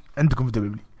نجم عندكم في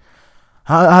دبليو،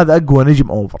 هذا اقوى نجم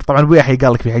اوفر. طبعا ابو يحيى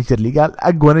قال لك في حاجه اللي قال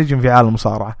اقوى نجم في عالم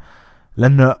المصارعه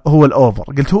لانه هو الاوفر.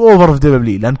 قلت هو اوفر في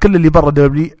دبليو لان كل اللي برا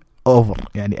دبليو اوفر،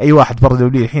 يعني اي واحد برا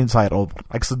دبليو الحين صاير اوفر.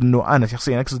 اقصد انه انا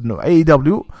شخصيا اقصد انه اي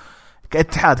دبليو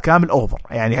كاتحاد كامل اوفر،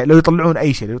 يعني لو يطلعون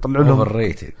اي شيء، لو يطلعون لهم اوفر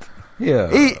ريتد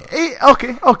اي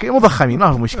اوكي مضخمين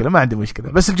ما في مشكله، ما عندي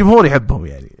مشكله، بس الجمهور يحبهم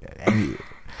يعني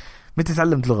متى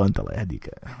تعلمت لغه انت الله يهديك؟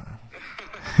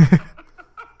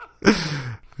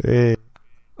 ايه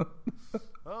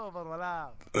اوفر ولا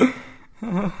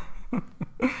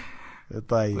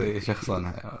طيب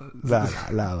شخصنا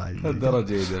لا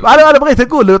الدرجة انا بغيت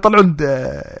اقول لو يطلعون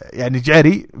يعني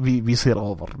جعري بيصير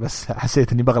اوفر، بس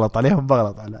حسيت اني بغلط عليهم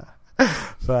على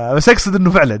بس اقصد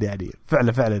انه فعلا يعني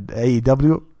فعلا اي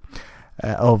دبليو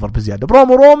اوفر بزياده.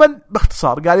 رومان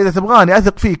باختصار قال اذا تبغاني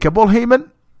اثق فيك يا بول هيمن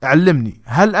علمني،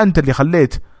 هل انت اللي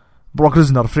خليت بروك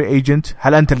ليزنر فري ايجنت؟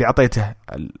 هل انت اللي اعطيته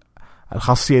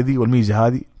الخاصيه ذي والميزه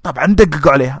هذه؟ طبعا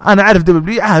دققوا عليها. انا عارف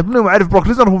دبليو عارف عارف بروك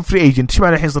ليزنر هو فري ايجنت، ايش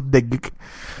معنى الحين صرت تدقق؟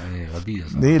 اي غبيه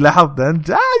صح. لاحظت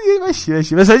انت عادي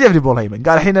مشي بس عجبني بول هيمن.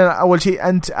 قال الحين اول شيء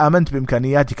انت امنت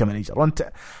بامكانياتي كمانجر،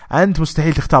 وانت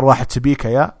مستحيل تختار واحد سبيكه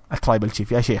يا الترايبل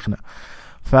شيف يا شيخنا،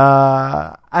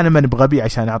 فانا ما نبغى بيه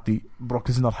عشان اعطي بروك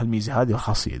ليزنر هالميزه هذه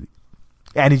والخاصيه دي،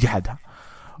 يعني جحدها.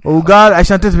 وقال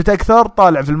عشان تثبت اكثر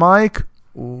طالع في المايك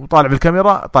وطالع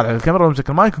بالكاميرا ومسك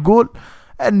المايك قول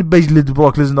ان بجلد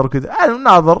بروك ليزنر وكذا.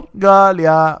 الناظر قال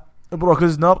يا بروك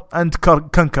ليزنر انت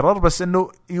كنكرر، بس انه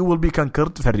يو ويل بي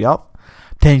كنكرد في الرياض،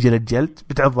 تنجلد جلد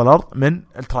بتعض الارض من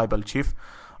الترايبل تشيف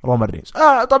رومان رينز.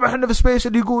 طبعا احنا في سبيس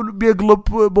اللي يقول بيقلب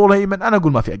بول هيمن، انا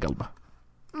اقول ما في اقلبه،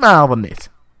 ما ظنيت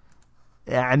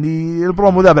يعني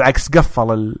البرومو ذا بالعكس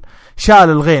قفل شال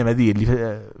الغيمه ذي اللي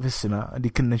في السماء اللي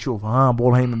كنا نشوفها.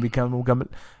 بول هيمن بيكمل مكمل،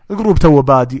 الجروب تو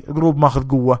بادي، الجروب ماخذ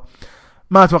قوه،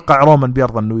 ما اتوقع رومان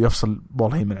بيرضى انه يفصل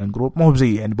بول هيمن عن جروب، مو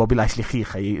زي يعني بوبي لاشلي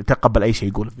خيخه يتقبل اي شيء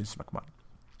يقوله فينس ماكمان.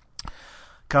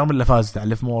 كامل فاز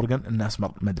تعلف مورغان، الناس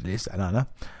ما ادري ليش زعلانه.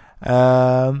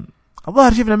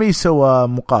 الظاهر شفنا ميس سوى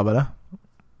مقابله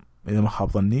اذا ما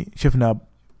خاب ظني، شفنا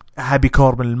هابي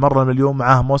كوربن المره المليون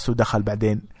معاه موس، ودخل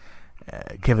بعدين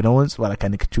كيفن اونز ولا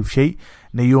كانك تشوف شيء.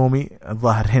 نيومي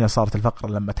الظاهر هنا صارت الفقره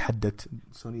لما تحدث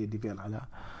سونيا ديفيل على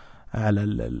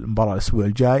المباراة الأسبوع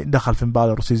الجاي، دخل في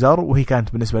مبالر وسيزارو، وهي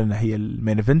كانت بالنسبة لنا هي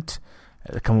المين ايفنت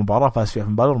كمباراة، فاز فيها في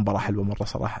مبالر، مباراة حلوة مرة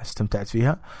صراحة استمتعت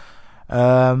فيها.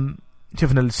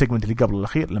 شفنا السيجمنت اللي قبل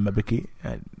الأخير لما بكي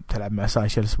تلعب مع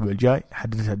ساشا الأسبوع الجاي،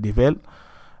 حدثها ديفيل.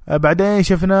 بعدين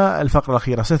شفنا الفقرة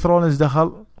الأخيرة سيث رولينز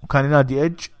دخل وكان ينادي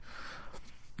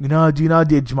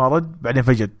إدج ما رد، بعدين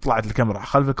فجأة طلعت الكاميرا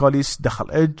خلف الكواليس،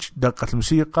 دخل إدج، دقت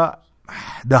الموسيقى،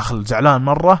 داخل زعلان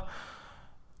مرة،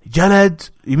 جلد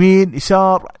يمين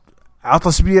يسار،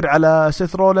 عطى سبير على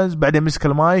سيث رولينز، بعدين مسك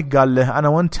المايك قال له انا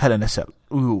وانت هلا نسل.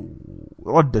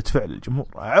 ردت فعل الجمهور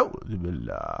اعوذ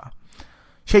بالله،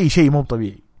 شيء مو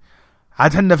طبيعي.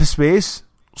 عاد حنا في سبيس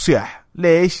صياح،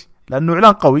 ليش؟ لانه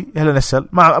اعلان قوي هلا نسل،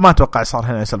 ما اتوقع صار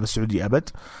هنا نسل في السعوديه ابد.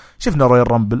 شفنا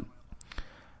رويال رامبل،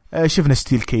 شفنا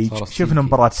ستيل كيج، شفنا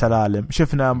مباراة سلالم،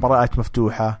 شفنا مباريات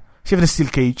مفتوحة، شفنا ستيل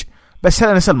كيج، بس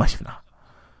هلا نسل ما شفناها.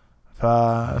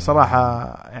 فصراحة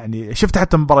يعني شفت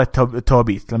حتى مباراة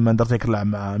التوابيت لما اندرتيكر لعب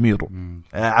مع ميرو،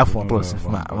 عفوا روسف،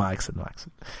 ما اقصد.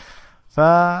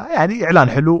 فيعني اعلان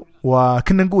حلو،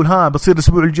 وكنا نقول بتصير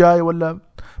الاسبوع الجاي ولا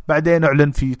بعدين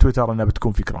اعلن في تويتر انها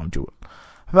بتكون في كراون جول.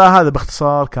 فهذا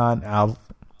باختصار كان عرض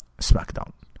سماك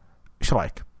داون. ايش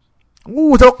رايك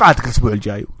وتوقعاتك الاسبوع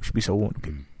الجاي وش بيسوون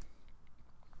كذا؟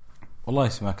 والله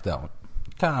سماك داون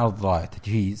كان عرض رائع،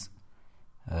 تجهيز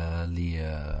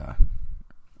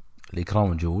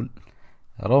لكراون جول.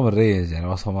 رومان رينز يعني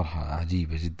وصل مرحلة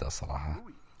عجيبة جدا صراحة،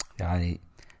 يعني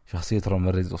شخصية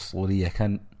رومان رينز أسطورية،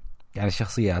 كان يعني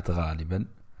الشخصيات غالبا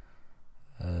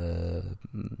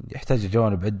يحتاج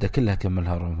جوانب عدة كلها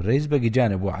كملها رومان رينز، بقي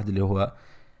جانب واحد اللي هو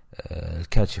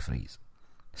الكاتش فريز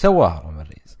سواها رومان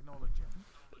رينز،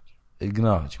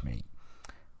 اقناج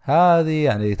هذه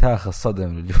يعني تاخذ صدى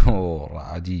من الجمهور،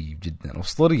 عجيب جدا،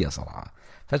 أسطورية صراحة.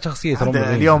 فشخصية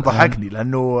اليوم ضحكني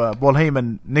لأنه بول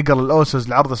هيمن نقل الأوسوس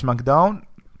لعرض سماك داون،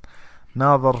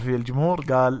 ناظر في الجمهور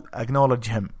قال أكنولج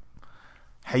هم،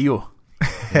 حيوه.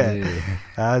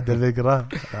 هذا الفكرة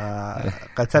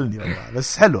قتلني والله،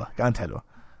 بس حلوة، كانت حلوة.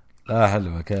 لا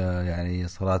حلوة يعني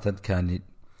صراحة كان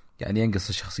يعني ينقص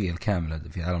الشخصية الكاملة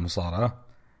في عالم المصارعة،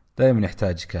 دائما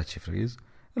يحتاج كاتش فريز.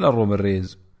 إلا رومان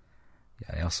رينز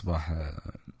يعني أصبح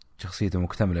شخصيته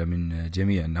مكتملة من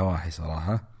جميع النواحي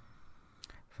صراحة.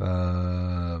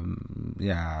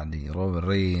 يعني رومان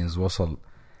رينز وصل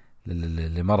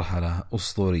لمرحلة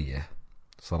أسطورية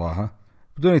صراحة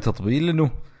بدون تطبيل،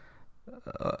 لأنه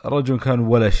رجل كان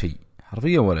ولا شيء،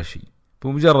 حرفيا ولا شيء.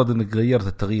 بمجرد أنك غيرت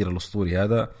التغيير الأسطوري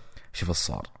هذا، شوف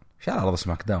صار شال عرض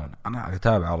سماك داون. أنا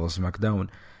أتابع عرض سماك داون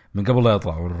من قبل لا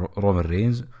يطلع رومان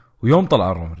رينز، ويوم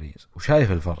طلع رومان رينز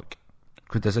وشايف الفرق،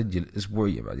 كنت أسجل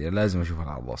أسبوعية بعد، يعني لازم أشوف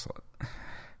العرض أصلا.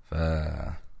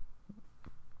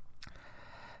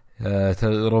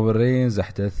 رومان رينز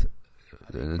أحدث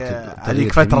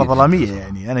هذيك فترة ظلامية،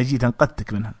 يعني أنا جيت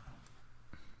أنقذتك منها.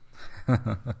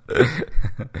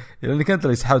 لاني كنت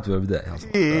اللي سحبت بالبدايه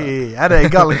اصلا. انا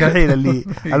قال لك الحين اللي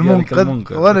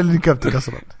المنقذ وانا اللي نكبتك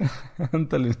اصلا.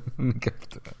 انت اللي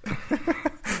نكبت.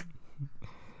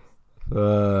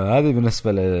 هذه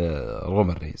بالنسبه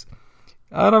لرومان ريز.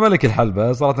 انا ملك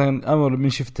الحلبة صراحه. امر من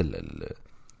شفت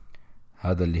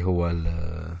هذا اللي هو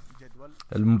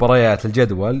المباريات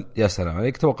الجدول، يا سلام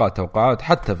عليك. توقعات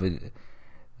حتى في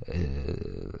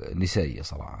النسائيه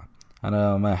صراحه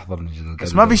انا ما يحضرني الجدول،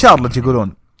 بس ما في شارلوت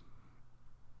يقولون.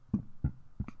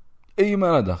 اي ما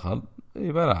له دخل،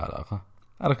 اي ما له علاقه.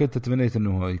 انا كنت تمنيت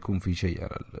انه يكون في شيء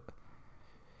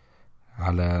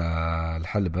على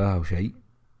الحلبة او شيء،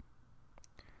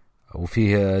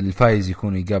 وفيه الفايز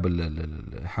يكون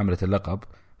يقابل حملة اللقب،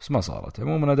 بس ما صارت.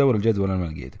 عموما ادور الجدول انا ما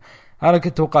لقيته. انا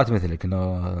كنت توقعت مثلك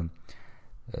انه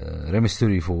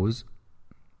ريمستوري يفوز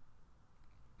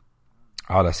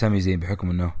على سامي زين بحكم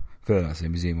انه فعلا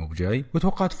سامي زين مو بجاي،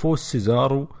 وتوقعت فوز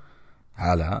سيزارو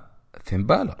على فين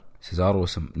بالر. سيزارو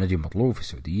اسم نجم مطلوب في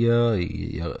السعودية،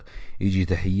 يجي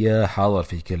تحية حاضر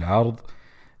في كل عرض،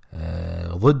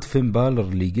 ضد فين بالر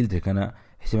اللي قلت لك انا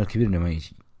احتمال كبير انه ما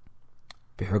يجي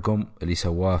بحكم اللي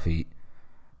سواه في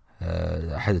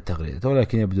احد التغريدات،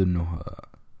 ولكن يبدو انه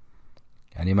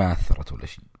يعني ما اثرت ولا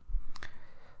شيء.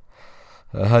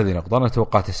 هذه نقطة. انا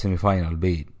توقعت السيمي فاينال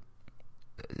بين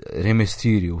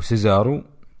ريمستيريو وسيزارو،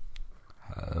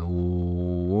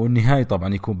 والنهاية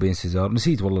طبعا يكون بين سيزارو.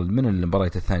 نسيت والله من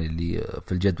المباراة الثانية اللي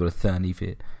في الجدول الثاني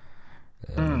في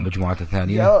المجموعات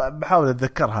الثانية، بحاول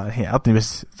اتذكرها الحين، عطني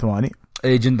بس ثواني.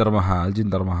 اي جندر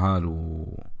مهال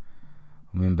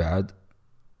ومن بعد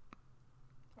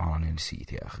انا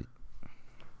نسيت يا اخي.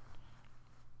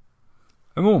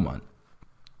 عموما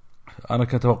انا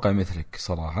كنت اتوقع مثلك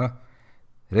صراحة،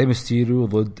 ريمستيريو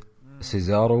ضد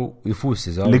سيزارو، ويفوز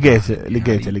سيزارو.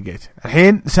 لقيت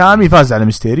الحين سامي فاز على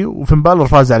ميستيريو، وفين بالور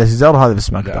فاز على سيزارو. هذا في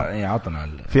سماكداون.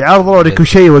 عطنا في عرض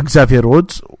ريكوشي وإكزافير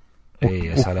رودز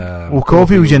يا سلام،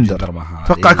 وكوفي وجندر.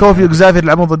 توقع كوفي وإكزافير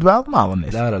يلعبون ضد بعض؟ ما أظن.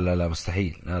 لا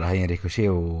مستحيل. لا هي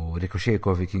ريكوشي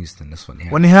كوفي كينغستون نصف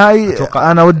النهائي. والنهائي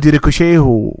أنا ودي ريكوشي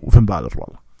وفين بالور.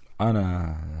 والله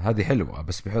أنا هذه حلوة،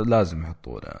 بس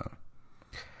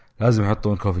لازم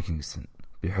يحطون كوفي كينغستون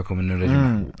بحكم انه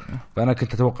نجم. فانا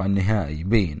كنت اتوقع النهائي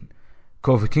بين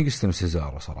كوفي كينغستون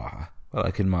وسيزارو صراحه،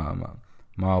 ولكن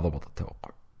ما ضبط التوقع.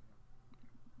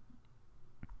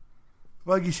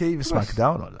 باقي شيء في سماك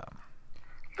داون ولا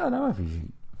لا ما في شيء.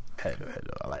 حلو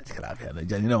الله يعطيك العافيه. انا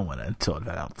جاني نوم انا انت سولف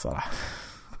على الارض صراحه.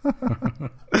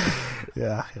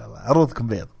 يا اخي والله عروضكم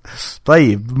بيض.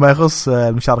 طيب ما يخص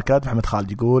المشاركات، محمد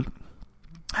خالد يقول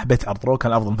حبيت عرض رو،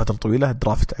 كان افضل فتره طويله.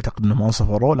 درافت اعتقد انه منصف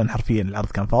رو، لان حرفيا العرض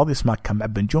كان فاضي. سماك كان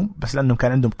معبى نجوم، بس لانهم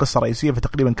كان عندهم قصه رئيسيه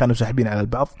فتقريبا كانوا ساحبين على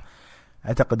البعض.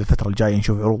 اعتقد الفتره الجايه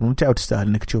نشوف عروض ممتعه وتستاهل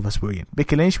انك تشوفها اسبوعيا.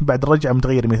 بيكي لينش بعد الرجعه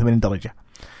متغير 180 درجه.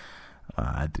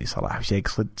 ما ادري صراحه شيء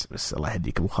يقصد، بس الله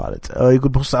يهديك ابو خالد.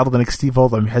 يقول بخصوص عرض انكستي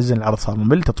فوضى محزن، العرض صار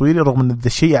ممل تطويلي رغم ان ذا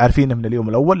الشيء عارفينه من اليوم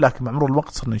الاول، لكن مع مرور الوقت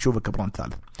صرنا نشوفه كبراند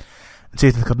ثالث.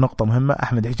 نسيت اذكر نقطه مهمه،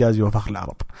 احمد حجازي وفخر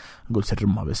العرب. نقول سر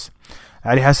ما بس.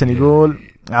 علي حسن يقول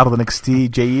عرض انكستي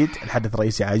جيد، الحدث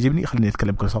الرئيسي عاجبني. خليني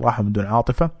اتكلم بكل صراحه من دون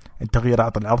عاطفه، التغيير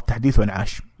اعطى العرض تحديث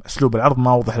وانعاش. اسلوب العرض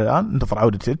ما وضح الان، انتظر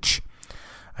عوده تيتش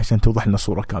عشان توضح لنا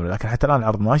الصوره كامله، لكن حتى الان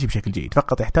العرض ماشي بشكل جيد،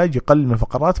 فقط يحتاج يقلل من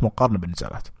الفقرات مقارنه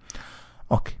بالنزالات.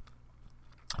 اوكي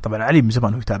طبعا علي من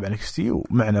زمان هو يتابع انكستي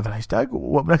ومعنا في الهاشتاج،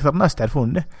 ومن اكثر الناس تعرفون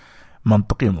انه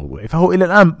منطقي وموضوعي، فهو الى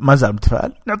الان ما زال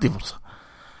متفائل، نعطيه فرصه.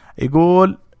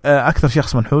 يقول اكثر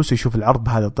شخص منحوس يشوف العرض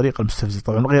بهذه الطريقه المستفزه،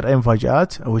 طبعا غير اي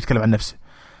مفاجات. هو يتكلم عن نفسه،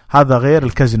 هذا غير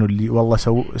الكازينو اللي والله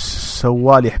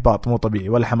سوالي احباط مو طبيعي،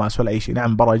 ولا حماس ولا اي شيء.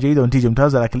 نعم مباراه جيده ونتيجه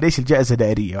ممتازه، لكن ليش الجائزه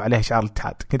دائريه وعليها شعار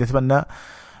الاتحاد؟ كنت اتمنى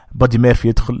بودي ميرفي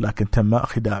يدخل، لكن تم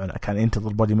خداعنا. كان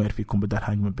ينتظر بودي ميرفي يكون بدل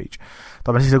هانجمان بيج.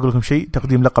 طبعا نسيت اقول لكم شيء،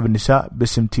 تقديم لقب النساء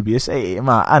باسم تي بي اس. اي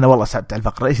ما انا والله سعدت على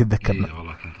الفقره، ايش تذكرنا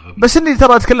بس اني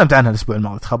ترى تكلمت عنها الاسبوع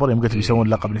الماضي، خبر يوم قلت بيسوون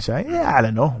لقب نسائي.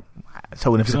 اعلنوه.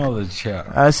 سوي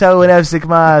نفسك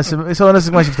ما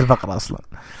شفت الفقره اصلا.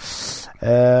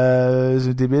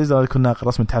 زودي بيز كنا ناقل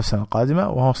رسم الاتحاد السنه القادمه،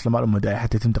 وهوصل مع المدعي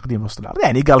حتى يتم تقديم وسط العرض.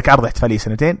 يعني قال لك عرض احتفاليه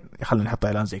سنتين، خلينا نحط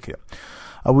اعلان زي كذا.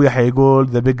 ابو يحيى يقول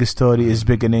ذا بيج ستوري از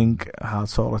بيجنينج، هذا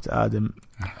صوره ادم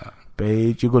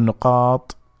بيج. يقول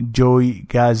نقاط جوي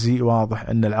غازي، واضح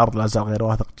ان العرض لا زال غير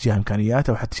واثق تجاه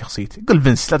امكانياته وحتى شخصيته. يقول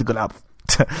فينس لا تقول عرض.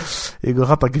 يقول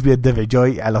خطأ كبير دفع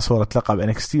جوي على صورة لقب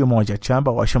انكستي ومواجهة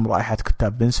شامبا، واشم رائحة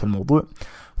كتاب فينس في الموضوع.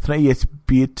 ثنائية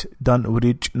بيت دان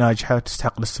وريج ناجحة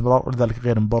تستحق الاستمرار، ولذلك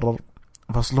غير مبرر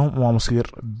فصلهم وما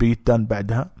مصير بيت دان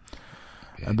بعدها.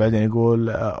 بعدين يقول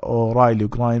اورايلي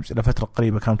وجرايمز الى فترة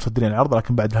قريبة كانوا متصدرين العرض،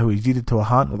 لكن بعد الهوية الجديدة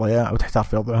توهان وضياع وتحتار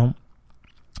في وضعهم.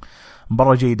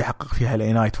 مباراة جيدة حقق فيها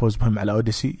الاي نايت فوز مهم على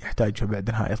اوديسي يحتاجها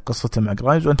بعد نهاية قصته مع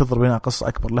جرايمز، وانتظر بناء قصة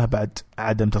اكبر له بعد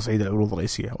عدم تصعيد العروض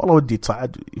الرئيسية. والله ودي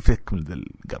يتصعد يفك من ذا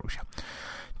القروشة.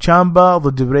 تشامبا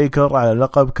ضد بريكر على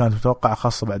اللقب كانت متوقعة،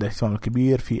 خاصة بعد الاهتمام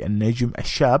الكبير في النجم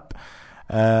الشاب.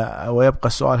 ويبقى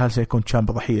السؤال هل سيكون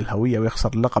تشامبا ضحية الهوية ويخسر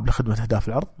اللقب لخدمة أهداف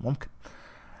العرض؟ ممكن.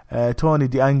 توني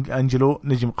دي أنجلو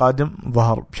نجم قادم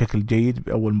ظهر بشكل جيد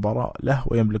بأول مباراة له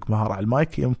ويملك مهارة على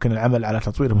المايك، يمكن العمل على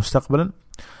تطويره مستقبلا.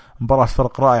 مباراة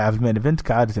فرق رائعة في المين ايفنت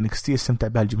كعادة NXT استمتع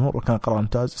بها الجمهور، وكان قرار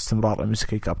ممتاز استمرار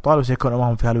MSK كأبطال، وسيكون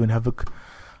أمامهم في هالوين هافك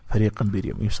فريق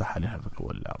امبيريوم. يصح هالوين هافك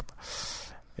هو العرض.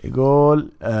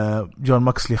 يقول جون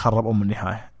ماكسلي خرب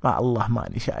النهاية، مع الله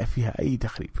ماني شايف فيها أي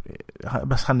تخريب،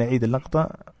 بس خلنا نعيد اللقطة.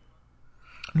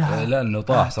 لا انه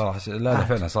طاح صراحه. لا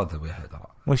فعلا صادق ابو يحيى ترى.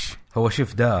 وش هو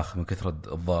شوف داخ من كثره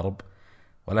الضارب،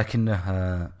 ولكنه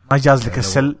ما جاز لك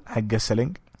السل حق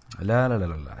السلينج.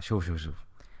 لا شوف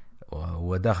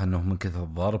هو داخل انه من كثره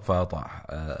الضارب فطاح.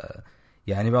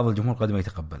 يعني بعض الجمهور قد ما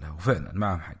يتقبلها، وفعلا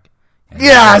معهم حق يعني.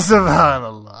 يا سبحان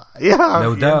الله يا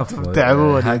لو داف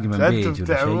تعبوني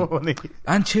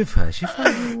انت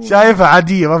شايفها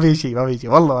عاديه، ما في شيء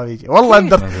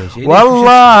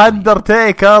والله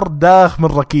اندرتيكر داخ من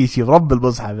ركيشي رب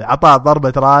المصحف، عطاه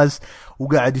ضربه راس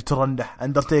وقاعد يترنح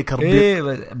اندرتيكر.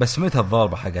 بس متى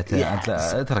الضربه حقتها؟ انت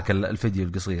اترك الفيديو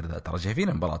القصير ذا، ترى شايفين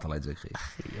المباراه الله يجزاك خير.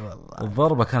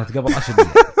 الضربه كانت قبل 10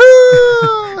 دقائق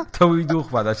تو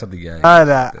يدوخ بعد 10 دقائق.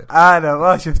 انا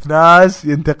ما شفت ناس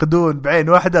ينتقدون بعين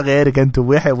واحده غيرك انت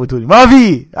ويحيى ابو توني، ما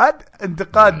في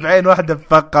انتقاد بعين واحده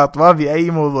فقط، ما في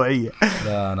اي موضوعيه.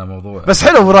 لا انا موضوع بس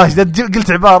حلو ابو راشد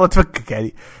قلت عباره تفكك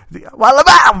يعني. والله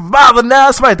بعض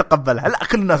الناس ما يتقبلها، لا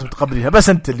كل الناس متقبلينها، بس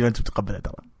انت اللي ما انت متقبلها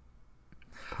ترى.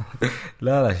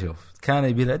 لا شوف كان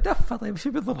يبي له دفه. طيب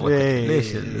شو بيضرك؟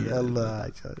 ليش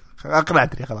الله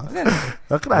اقنعتني خلاص.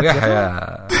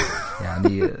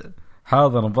 يعني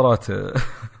حاضر مباراة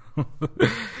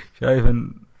شايف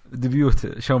ان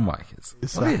ديبيوت شون مايكلز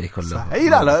طبيعي كله. اي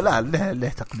لا له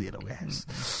تقديره ويحس.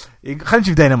 خلينا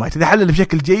نشوف داينامايت اذا حلل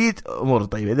بشكل جيد امور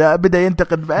طيبه، اذا بدا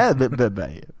ينتقد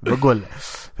بقول.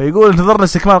 فيقول انتظرنا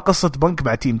استكمال قصه بنك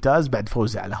مع تيم تاز بعد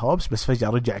فوزه على هوبس، بس فجاه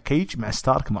رجع كيج مع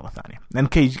ستارك مره ثانيه، لان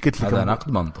كيج قلت لك هذا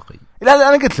نقد منطقي. لا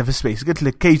انا قلت له في سبيس، قلت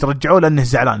لك كيج رجعوه لانه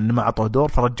زعلان انه ما اعطوه دور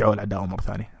فرجعوه العداوه مره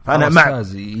ثانيه. فانا مع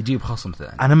يجيب خصم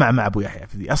ثاني. انا مع ابو يحيى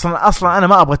في ذي. اصلا انا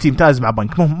ما ابغى تيم تاز مع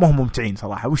بنك، مو ممتعين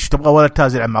صراحه. وش تبغى ولا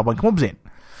تاز يلعب مع بنك؟ مو بزين.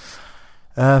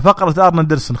 فقرة أرن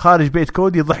أندرسون خارج بيت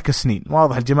كودي ضحك السنين،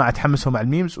 واضح الجماعة تحمسوا مع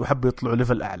الميمز وحبوا يطلعوا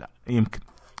ليفل أعلى. يمكن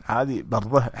هذه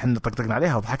برضه احنا طقطقنا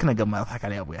عليها وضحكنا قبل ما يضحك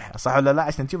عليها ابو يحيى، صح ولا لا؟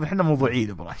 عشان نشوف احنا موضوعيين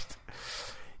ابو راشد.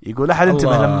 يقول احد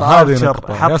انتبه لما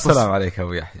ارشر حط. يا سلام عليك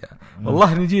ابو يحيى،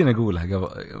 والله نجي نقولها قبل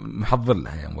محضر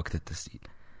لها يوم وقت التسجيل.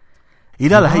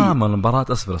 لا هي نظام المباراة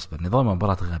اصبر نظام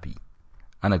المباراة غبي.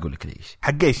 انا اقول لك ليش.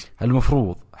 حق ايش؟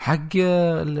 المفروض حق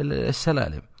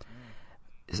السلالم،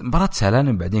 مباراة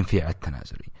سلالم بعدين في عد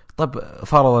تنازلي. طب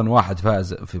فرضا واحد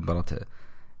فاز في مباراة،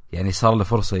 يعني صار له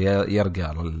فرصة يرجع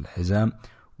على الحزام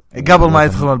قبل ما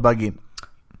يدخلون الباقين.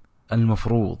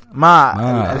 المفروض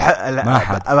ما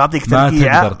حد بعطيك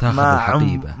ترقيعة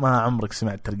ما عمرك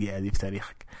سمعت الترقيعة هذه في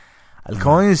تاريخك.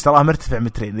 الكوينز ترى مرتفع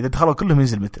مترين، إذا دخلوا كلهم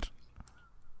ينزل متر.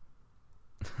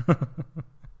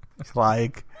 ايش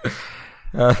رايك؟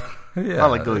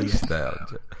 والله قوي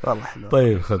والله حلو.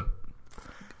 طيب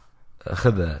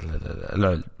خذ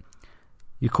العلم.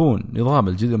 يكون نظام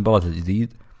الجديد المباراة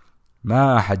الجديد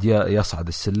ما أحد يصعد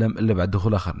السلم إلا بعد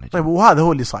دخول آخر نجم. طيب وهذا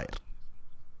هو اللي صاير.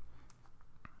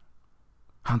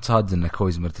 أنت صادق إنه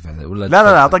كويس مرتفع ولا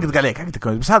لا طقطق عليك حق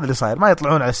كويس، بس هذا اللي صاير، ما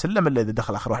يطلعون على السلم إلا إذا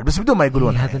دخل آخر واحد، بس بدون ما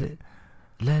يقولون هذا يعني.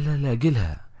 لا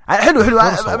قلها حلو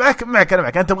معك أنا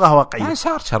أنت تبغاها واقعية. أنا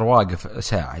صار واقف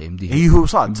ساعة يمديه. إيه هو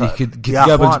صاد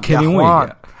قابل كيني وين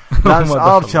ناس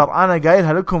أرشر. أنا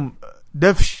قايلها لكم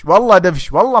دفش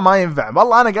والله ما ينفع.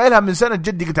 والله أنا قايلها من سنة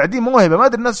جدي، قلت عدين موهبة ما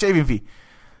أدري الناس شايفين فيه.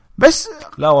 بس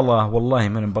لا والله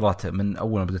من المباراة من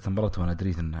أول ما بدأت المباراة وأنا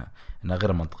دريت إنها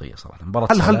غير منطقية صراحة. مباراة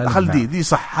خل دي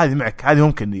صح، هذه معك، هذه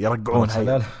ممكن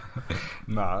يرجعونها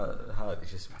مع هذه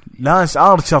شو اسمه لانس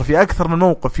آرشر. في أكثر من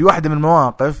موقف، في واحدة من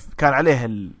المواقف كان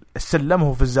عليه السلم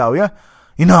وهو في الزاوية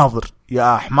يناظر.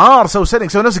 يا حمار سوي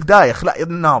نفسك دايخ، لا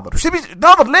يناظر. وش تبي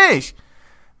ناظر ليش؟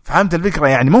 فهمت الفكرة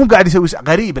يعني؟ ما هو قاعد يسوي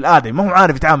غريب الآدمي، ما هو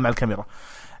عارف يتعامل مع الكاميرا.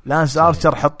 لانس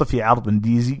آرشر حطه في عرض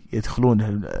انديزي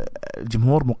يدخلون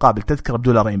الجمهور مقابل تذكرة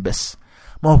 $2 بس،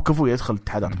 ما هو كفو يدخل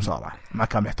اتحادات مصارعة، مع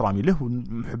كامل احترامي له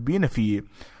ومحبينه في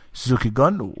سوزوكي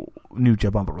جون ونيو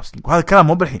جابان بروسلينج. وهذا الكلام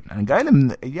مو بالحين، انا قايل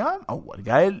من ايام اول،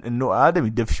 قايل انه آدم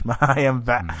يدفش ما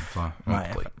ينفع. ما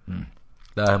ينفع.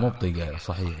 لا مو بطيقة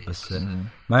صحيح، بس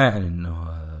ما يعني انه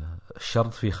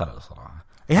الشرط فيه خلل صراحة.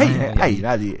 هي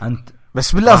هذه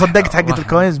بس بالله صدقت حقة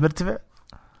الكوينز مرتفع.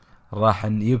 راح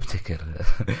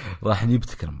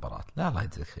يبتكر مباراة. لا الله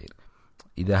يجزاك خير.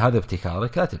 إذا هذا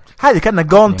ابتكارك لا تبتكر. هذه كنا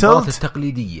جونتلت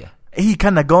التقليدية. هي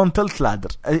كنا جونتلت لادر،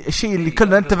 الشيء اللي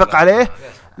كلنا نتفق عليه،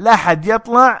 لا حد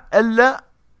يطلع إلا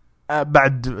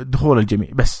بعد دخول الجميع.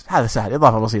 بس هذا سهل،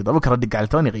 إضافة بسيطة. بكرة دق على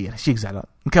توني غير الشيء زعلان.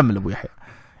 نكمل أبو يحيى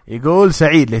يقول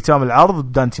سعيد لاهتمام العرض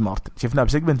بدانتي مارتن، شفناه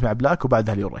بسيجمنت مع بلاك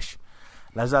وبعدها اليورش.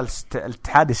 لا زال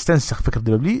الاتحاد يستنسخ فكرة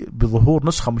دبليو بظهور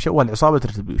نسخة مشوهة لعصابة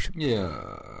ريتريبيوشن.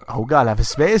 هو قالها في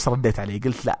سبيس، رديت عليه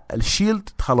قلت لا، الشيلد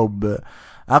دخلوا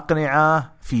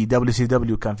بأقنعة في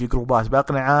WCW، كان في جروبات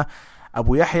بأقنعة.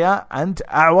 أبو يحيى أنت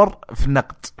أعور في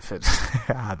النقد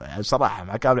هذا يعني صراحة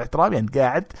مع كامل احترامي، أنت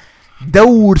قاعد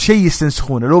دور شيء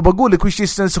يستنسخونه. لو بقول لك وش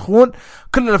يستنسخون،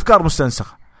 كل الأفكار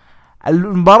مستنسخة.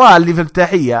 المباراة اللي في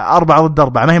الافتتاحية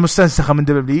 4-4 ما هي مستنسخة من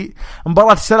دبليو.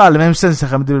 مباراة السلالة ما هي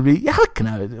مستنسخة من دبليو. يا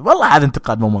خلكنا والله هذا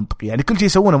انتقاد مو منطقي. يعني كل شيء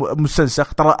يسوونه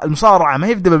مستنسخ. ترى المصارعة ما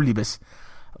هي في دبليو بس،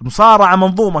 المصارعة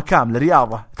منظومة كاملة،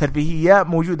 رياضة ترفيهية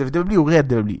موجودة في دبليو وغير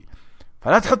دبليو.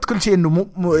 فلا تحط كل شيء انه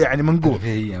يعني منقول.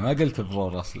 ترفيهية ما قلت برو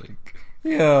راسلينج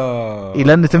يا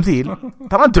إلى أنه تمثيل.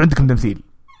 ترى أنتوا عندكم تمثيل.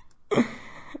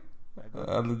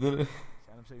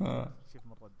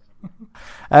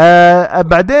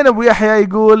 بعدين أبو يحيى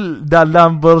يقول دان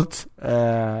لامبرت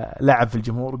لعب في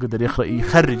الجمهور قدر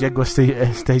يخرج أقوى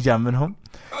استهجان منهم.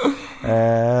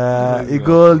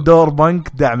 يقول دور بنك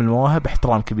دعم المواهب،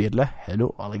 احترام كبير له.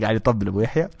 حلو والله قاعد يطبل أبو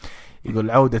يحيى. يقول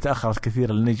العودة تأخرت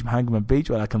كثيرا للنجم هانجمان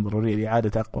بيج، ولكن ضرورية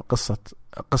لإعادة أقوى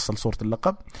قصة لصورة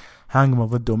اللقب. هانجمان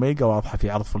ضد أوميجا واضحة في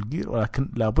عرض فول جير، ولكن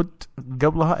لابد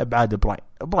قبلها إبعاد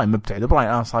براين مبتعد.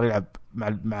 براين صار يلعب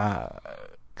مع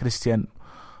كريستيان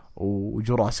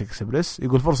وجوراسيك اكسبريس.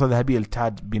 يقول فرصة ذهبية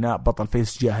للاتحاد بناء بطل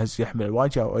فيس جاهز يحمل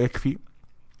الواجهة، ويكفي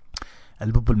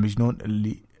البوب المجنون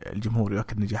اللي الجمهور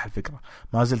يؤكد نجاح الفكرة.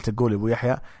 ما زلت أقول أبو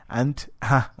يحيى أنت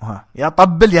ها يا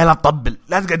طبل يا لا تطبل،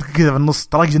 لا تقعد كذا في النص،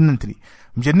 تراك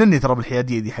مجنني ترى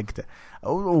بالحيادية دي حقته.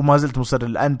 وما زلت مصر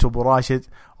أنت وأبو راشد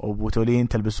وأبو تولين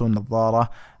تلبسون نظارة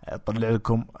طلع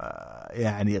لكم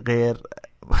يعني غير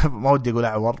ما ودي أقول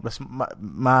أعور، بس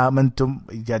ما أنتم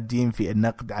جادين في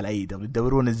النقد على أي دوري.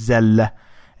 تدورون الزلة.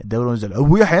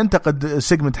 أبو يحيى ينتقد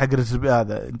السيجمنت حق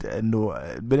هذا إنه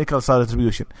بنيكال صار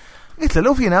ريتريبيوشن. قلت له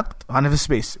لو في نقد، أنا في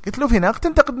سبيس قلت له في نقد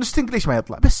تنتقد نستنج ليش ما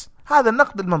يطلع، بس هذا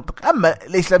النقد المنطق. أما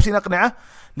ليش لابسين أقنعة؟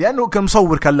 لأنه كان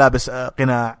مصور كان لابس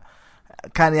قناع،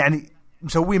 كان يعني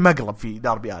مسوين مقلب في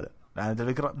داربي آلن. يعني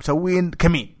الفكرة مسوين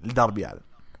كمين لداربي آلن.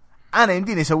 أنا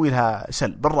يمديني أسوي لها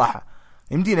سل بالراحة،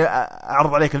 يمديني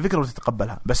أعرض عليك الفكرة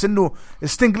وتتقبلها، بس إنه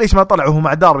ستينج ليش ما طلع وهو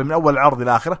مع داربي من أول العرض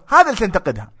إلى آخره، هذا اللي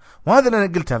تنتقدها، وهذا اللي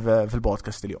أنا قلتها في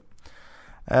البودكاست اليوم.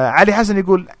 علي حسن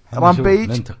يقول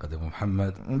رامبيج ننتقد أبو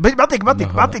محمد.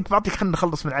 بعطيك خلينا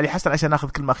نخلص من علي حسن عشان ناخذ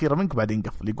كلمة أخيرة منك وبعدين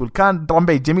نقفل. يقول كان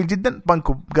رامبيج جميل جدا،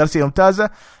 بانكو غارسيا ممتازة،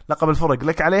 لقب الفرق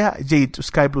لك عليها جيد،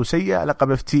 وسكاي بلو سيء،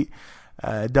 لقب اف تي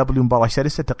دبليو مباراة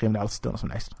شرسة، تقييم على 6.5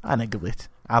 من 10. أنا قضيت،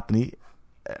 عطني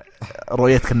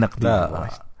رؤيتك النقدية. لا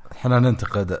احنا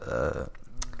ننتقد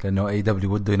لأنه اي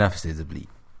دبليو وده ينافس اي دبليو،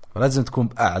 ولازم تكون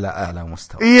بأعلى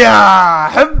مستوى. يا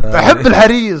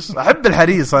أحب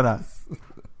الحريص أنا.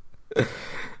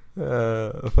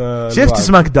 شفت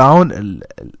سماكداون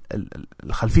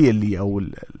الخلفية اللي أو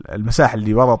المساحة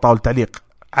اللي وراء طاولة تعليق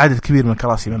عدد كبير من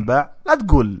الكراسي منباع.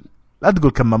 لا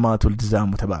تقول كمامات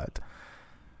والتزام متباعد.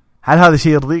 هل هذا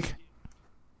شيء يرضيك؟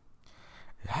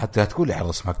 حتى تقول لي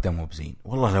عرض سماكداون مو بزين،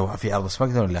 والله لو في عرض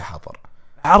سماكداون لا حاضر.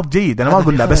 عرض جيد أنا ما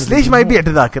أقول لا، بس ليش ما يبيع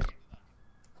تذاكر؟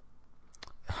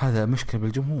 هذا مشكلة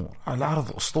بالجمهور.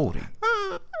 العرض أسطوري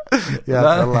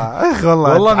يا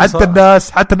والله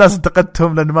حتى الناس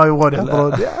انتقدتهم لأن ما يبغون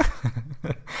يحضرون.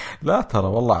 لا ترى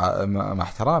والله مع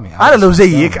احترامي، أنا لو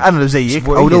زيك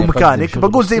أو لو مكانك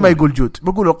بقول زي ما يقول جود،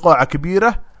 بقول القاعة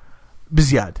كبيرة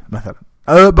بزيادة مثلا،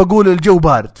 بقول الجو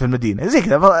بارد في المدينة زي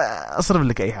كذا، أصرف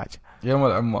لك أي حاجة. يوم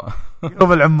العمال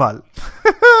يوم العمال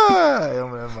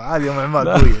يوم العمال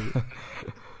قوي.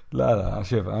 لا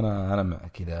شوف أنا مع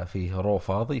كذا فيه رو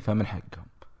فاضي فمن حقهم،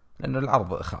 لأنه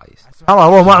العرض خايس.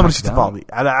 هو ما عمره شفت فاضي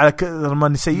على كثر ما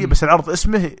نسيء، بس العرض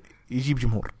اسمه يجيب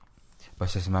جمهور.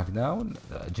 بس سماك داون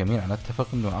جميعا نتفق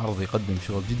إنه عرض يقدم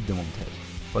شغل جدا ممتاز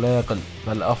ولا يقل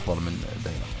بل أفضل من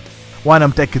دايما. وأنا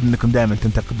متأكد أنكم دائما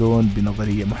تنتقدون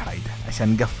بنظرية محايدة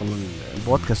عشان نقفل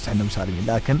البودكاست احنا مسالمين،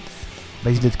 لكن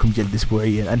بجلدكم جلد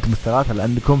أسبوعيا أنتم الثلاثة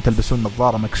لأنكم تلبسون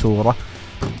نظارة مكسورة.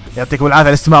 يعطيكم العافية على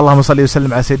الاستماع. اللهم صل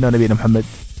وسلم على سيدنا ونبينا محمد.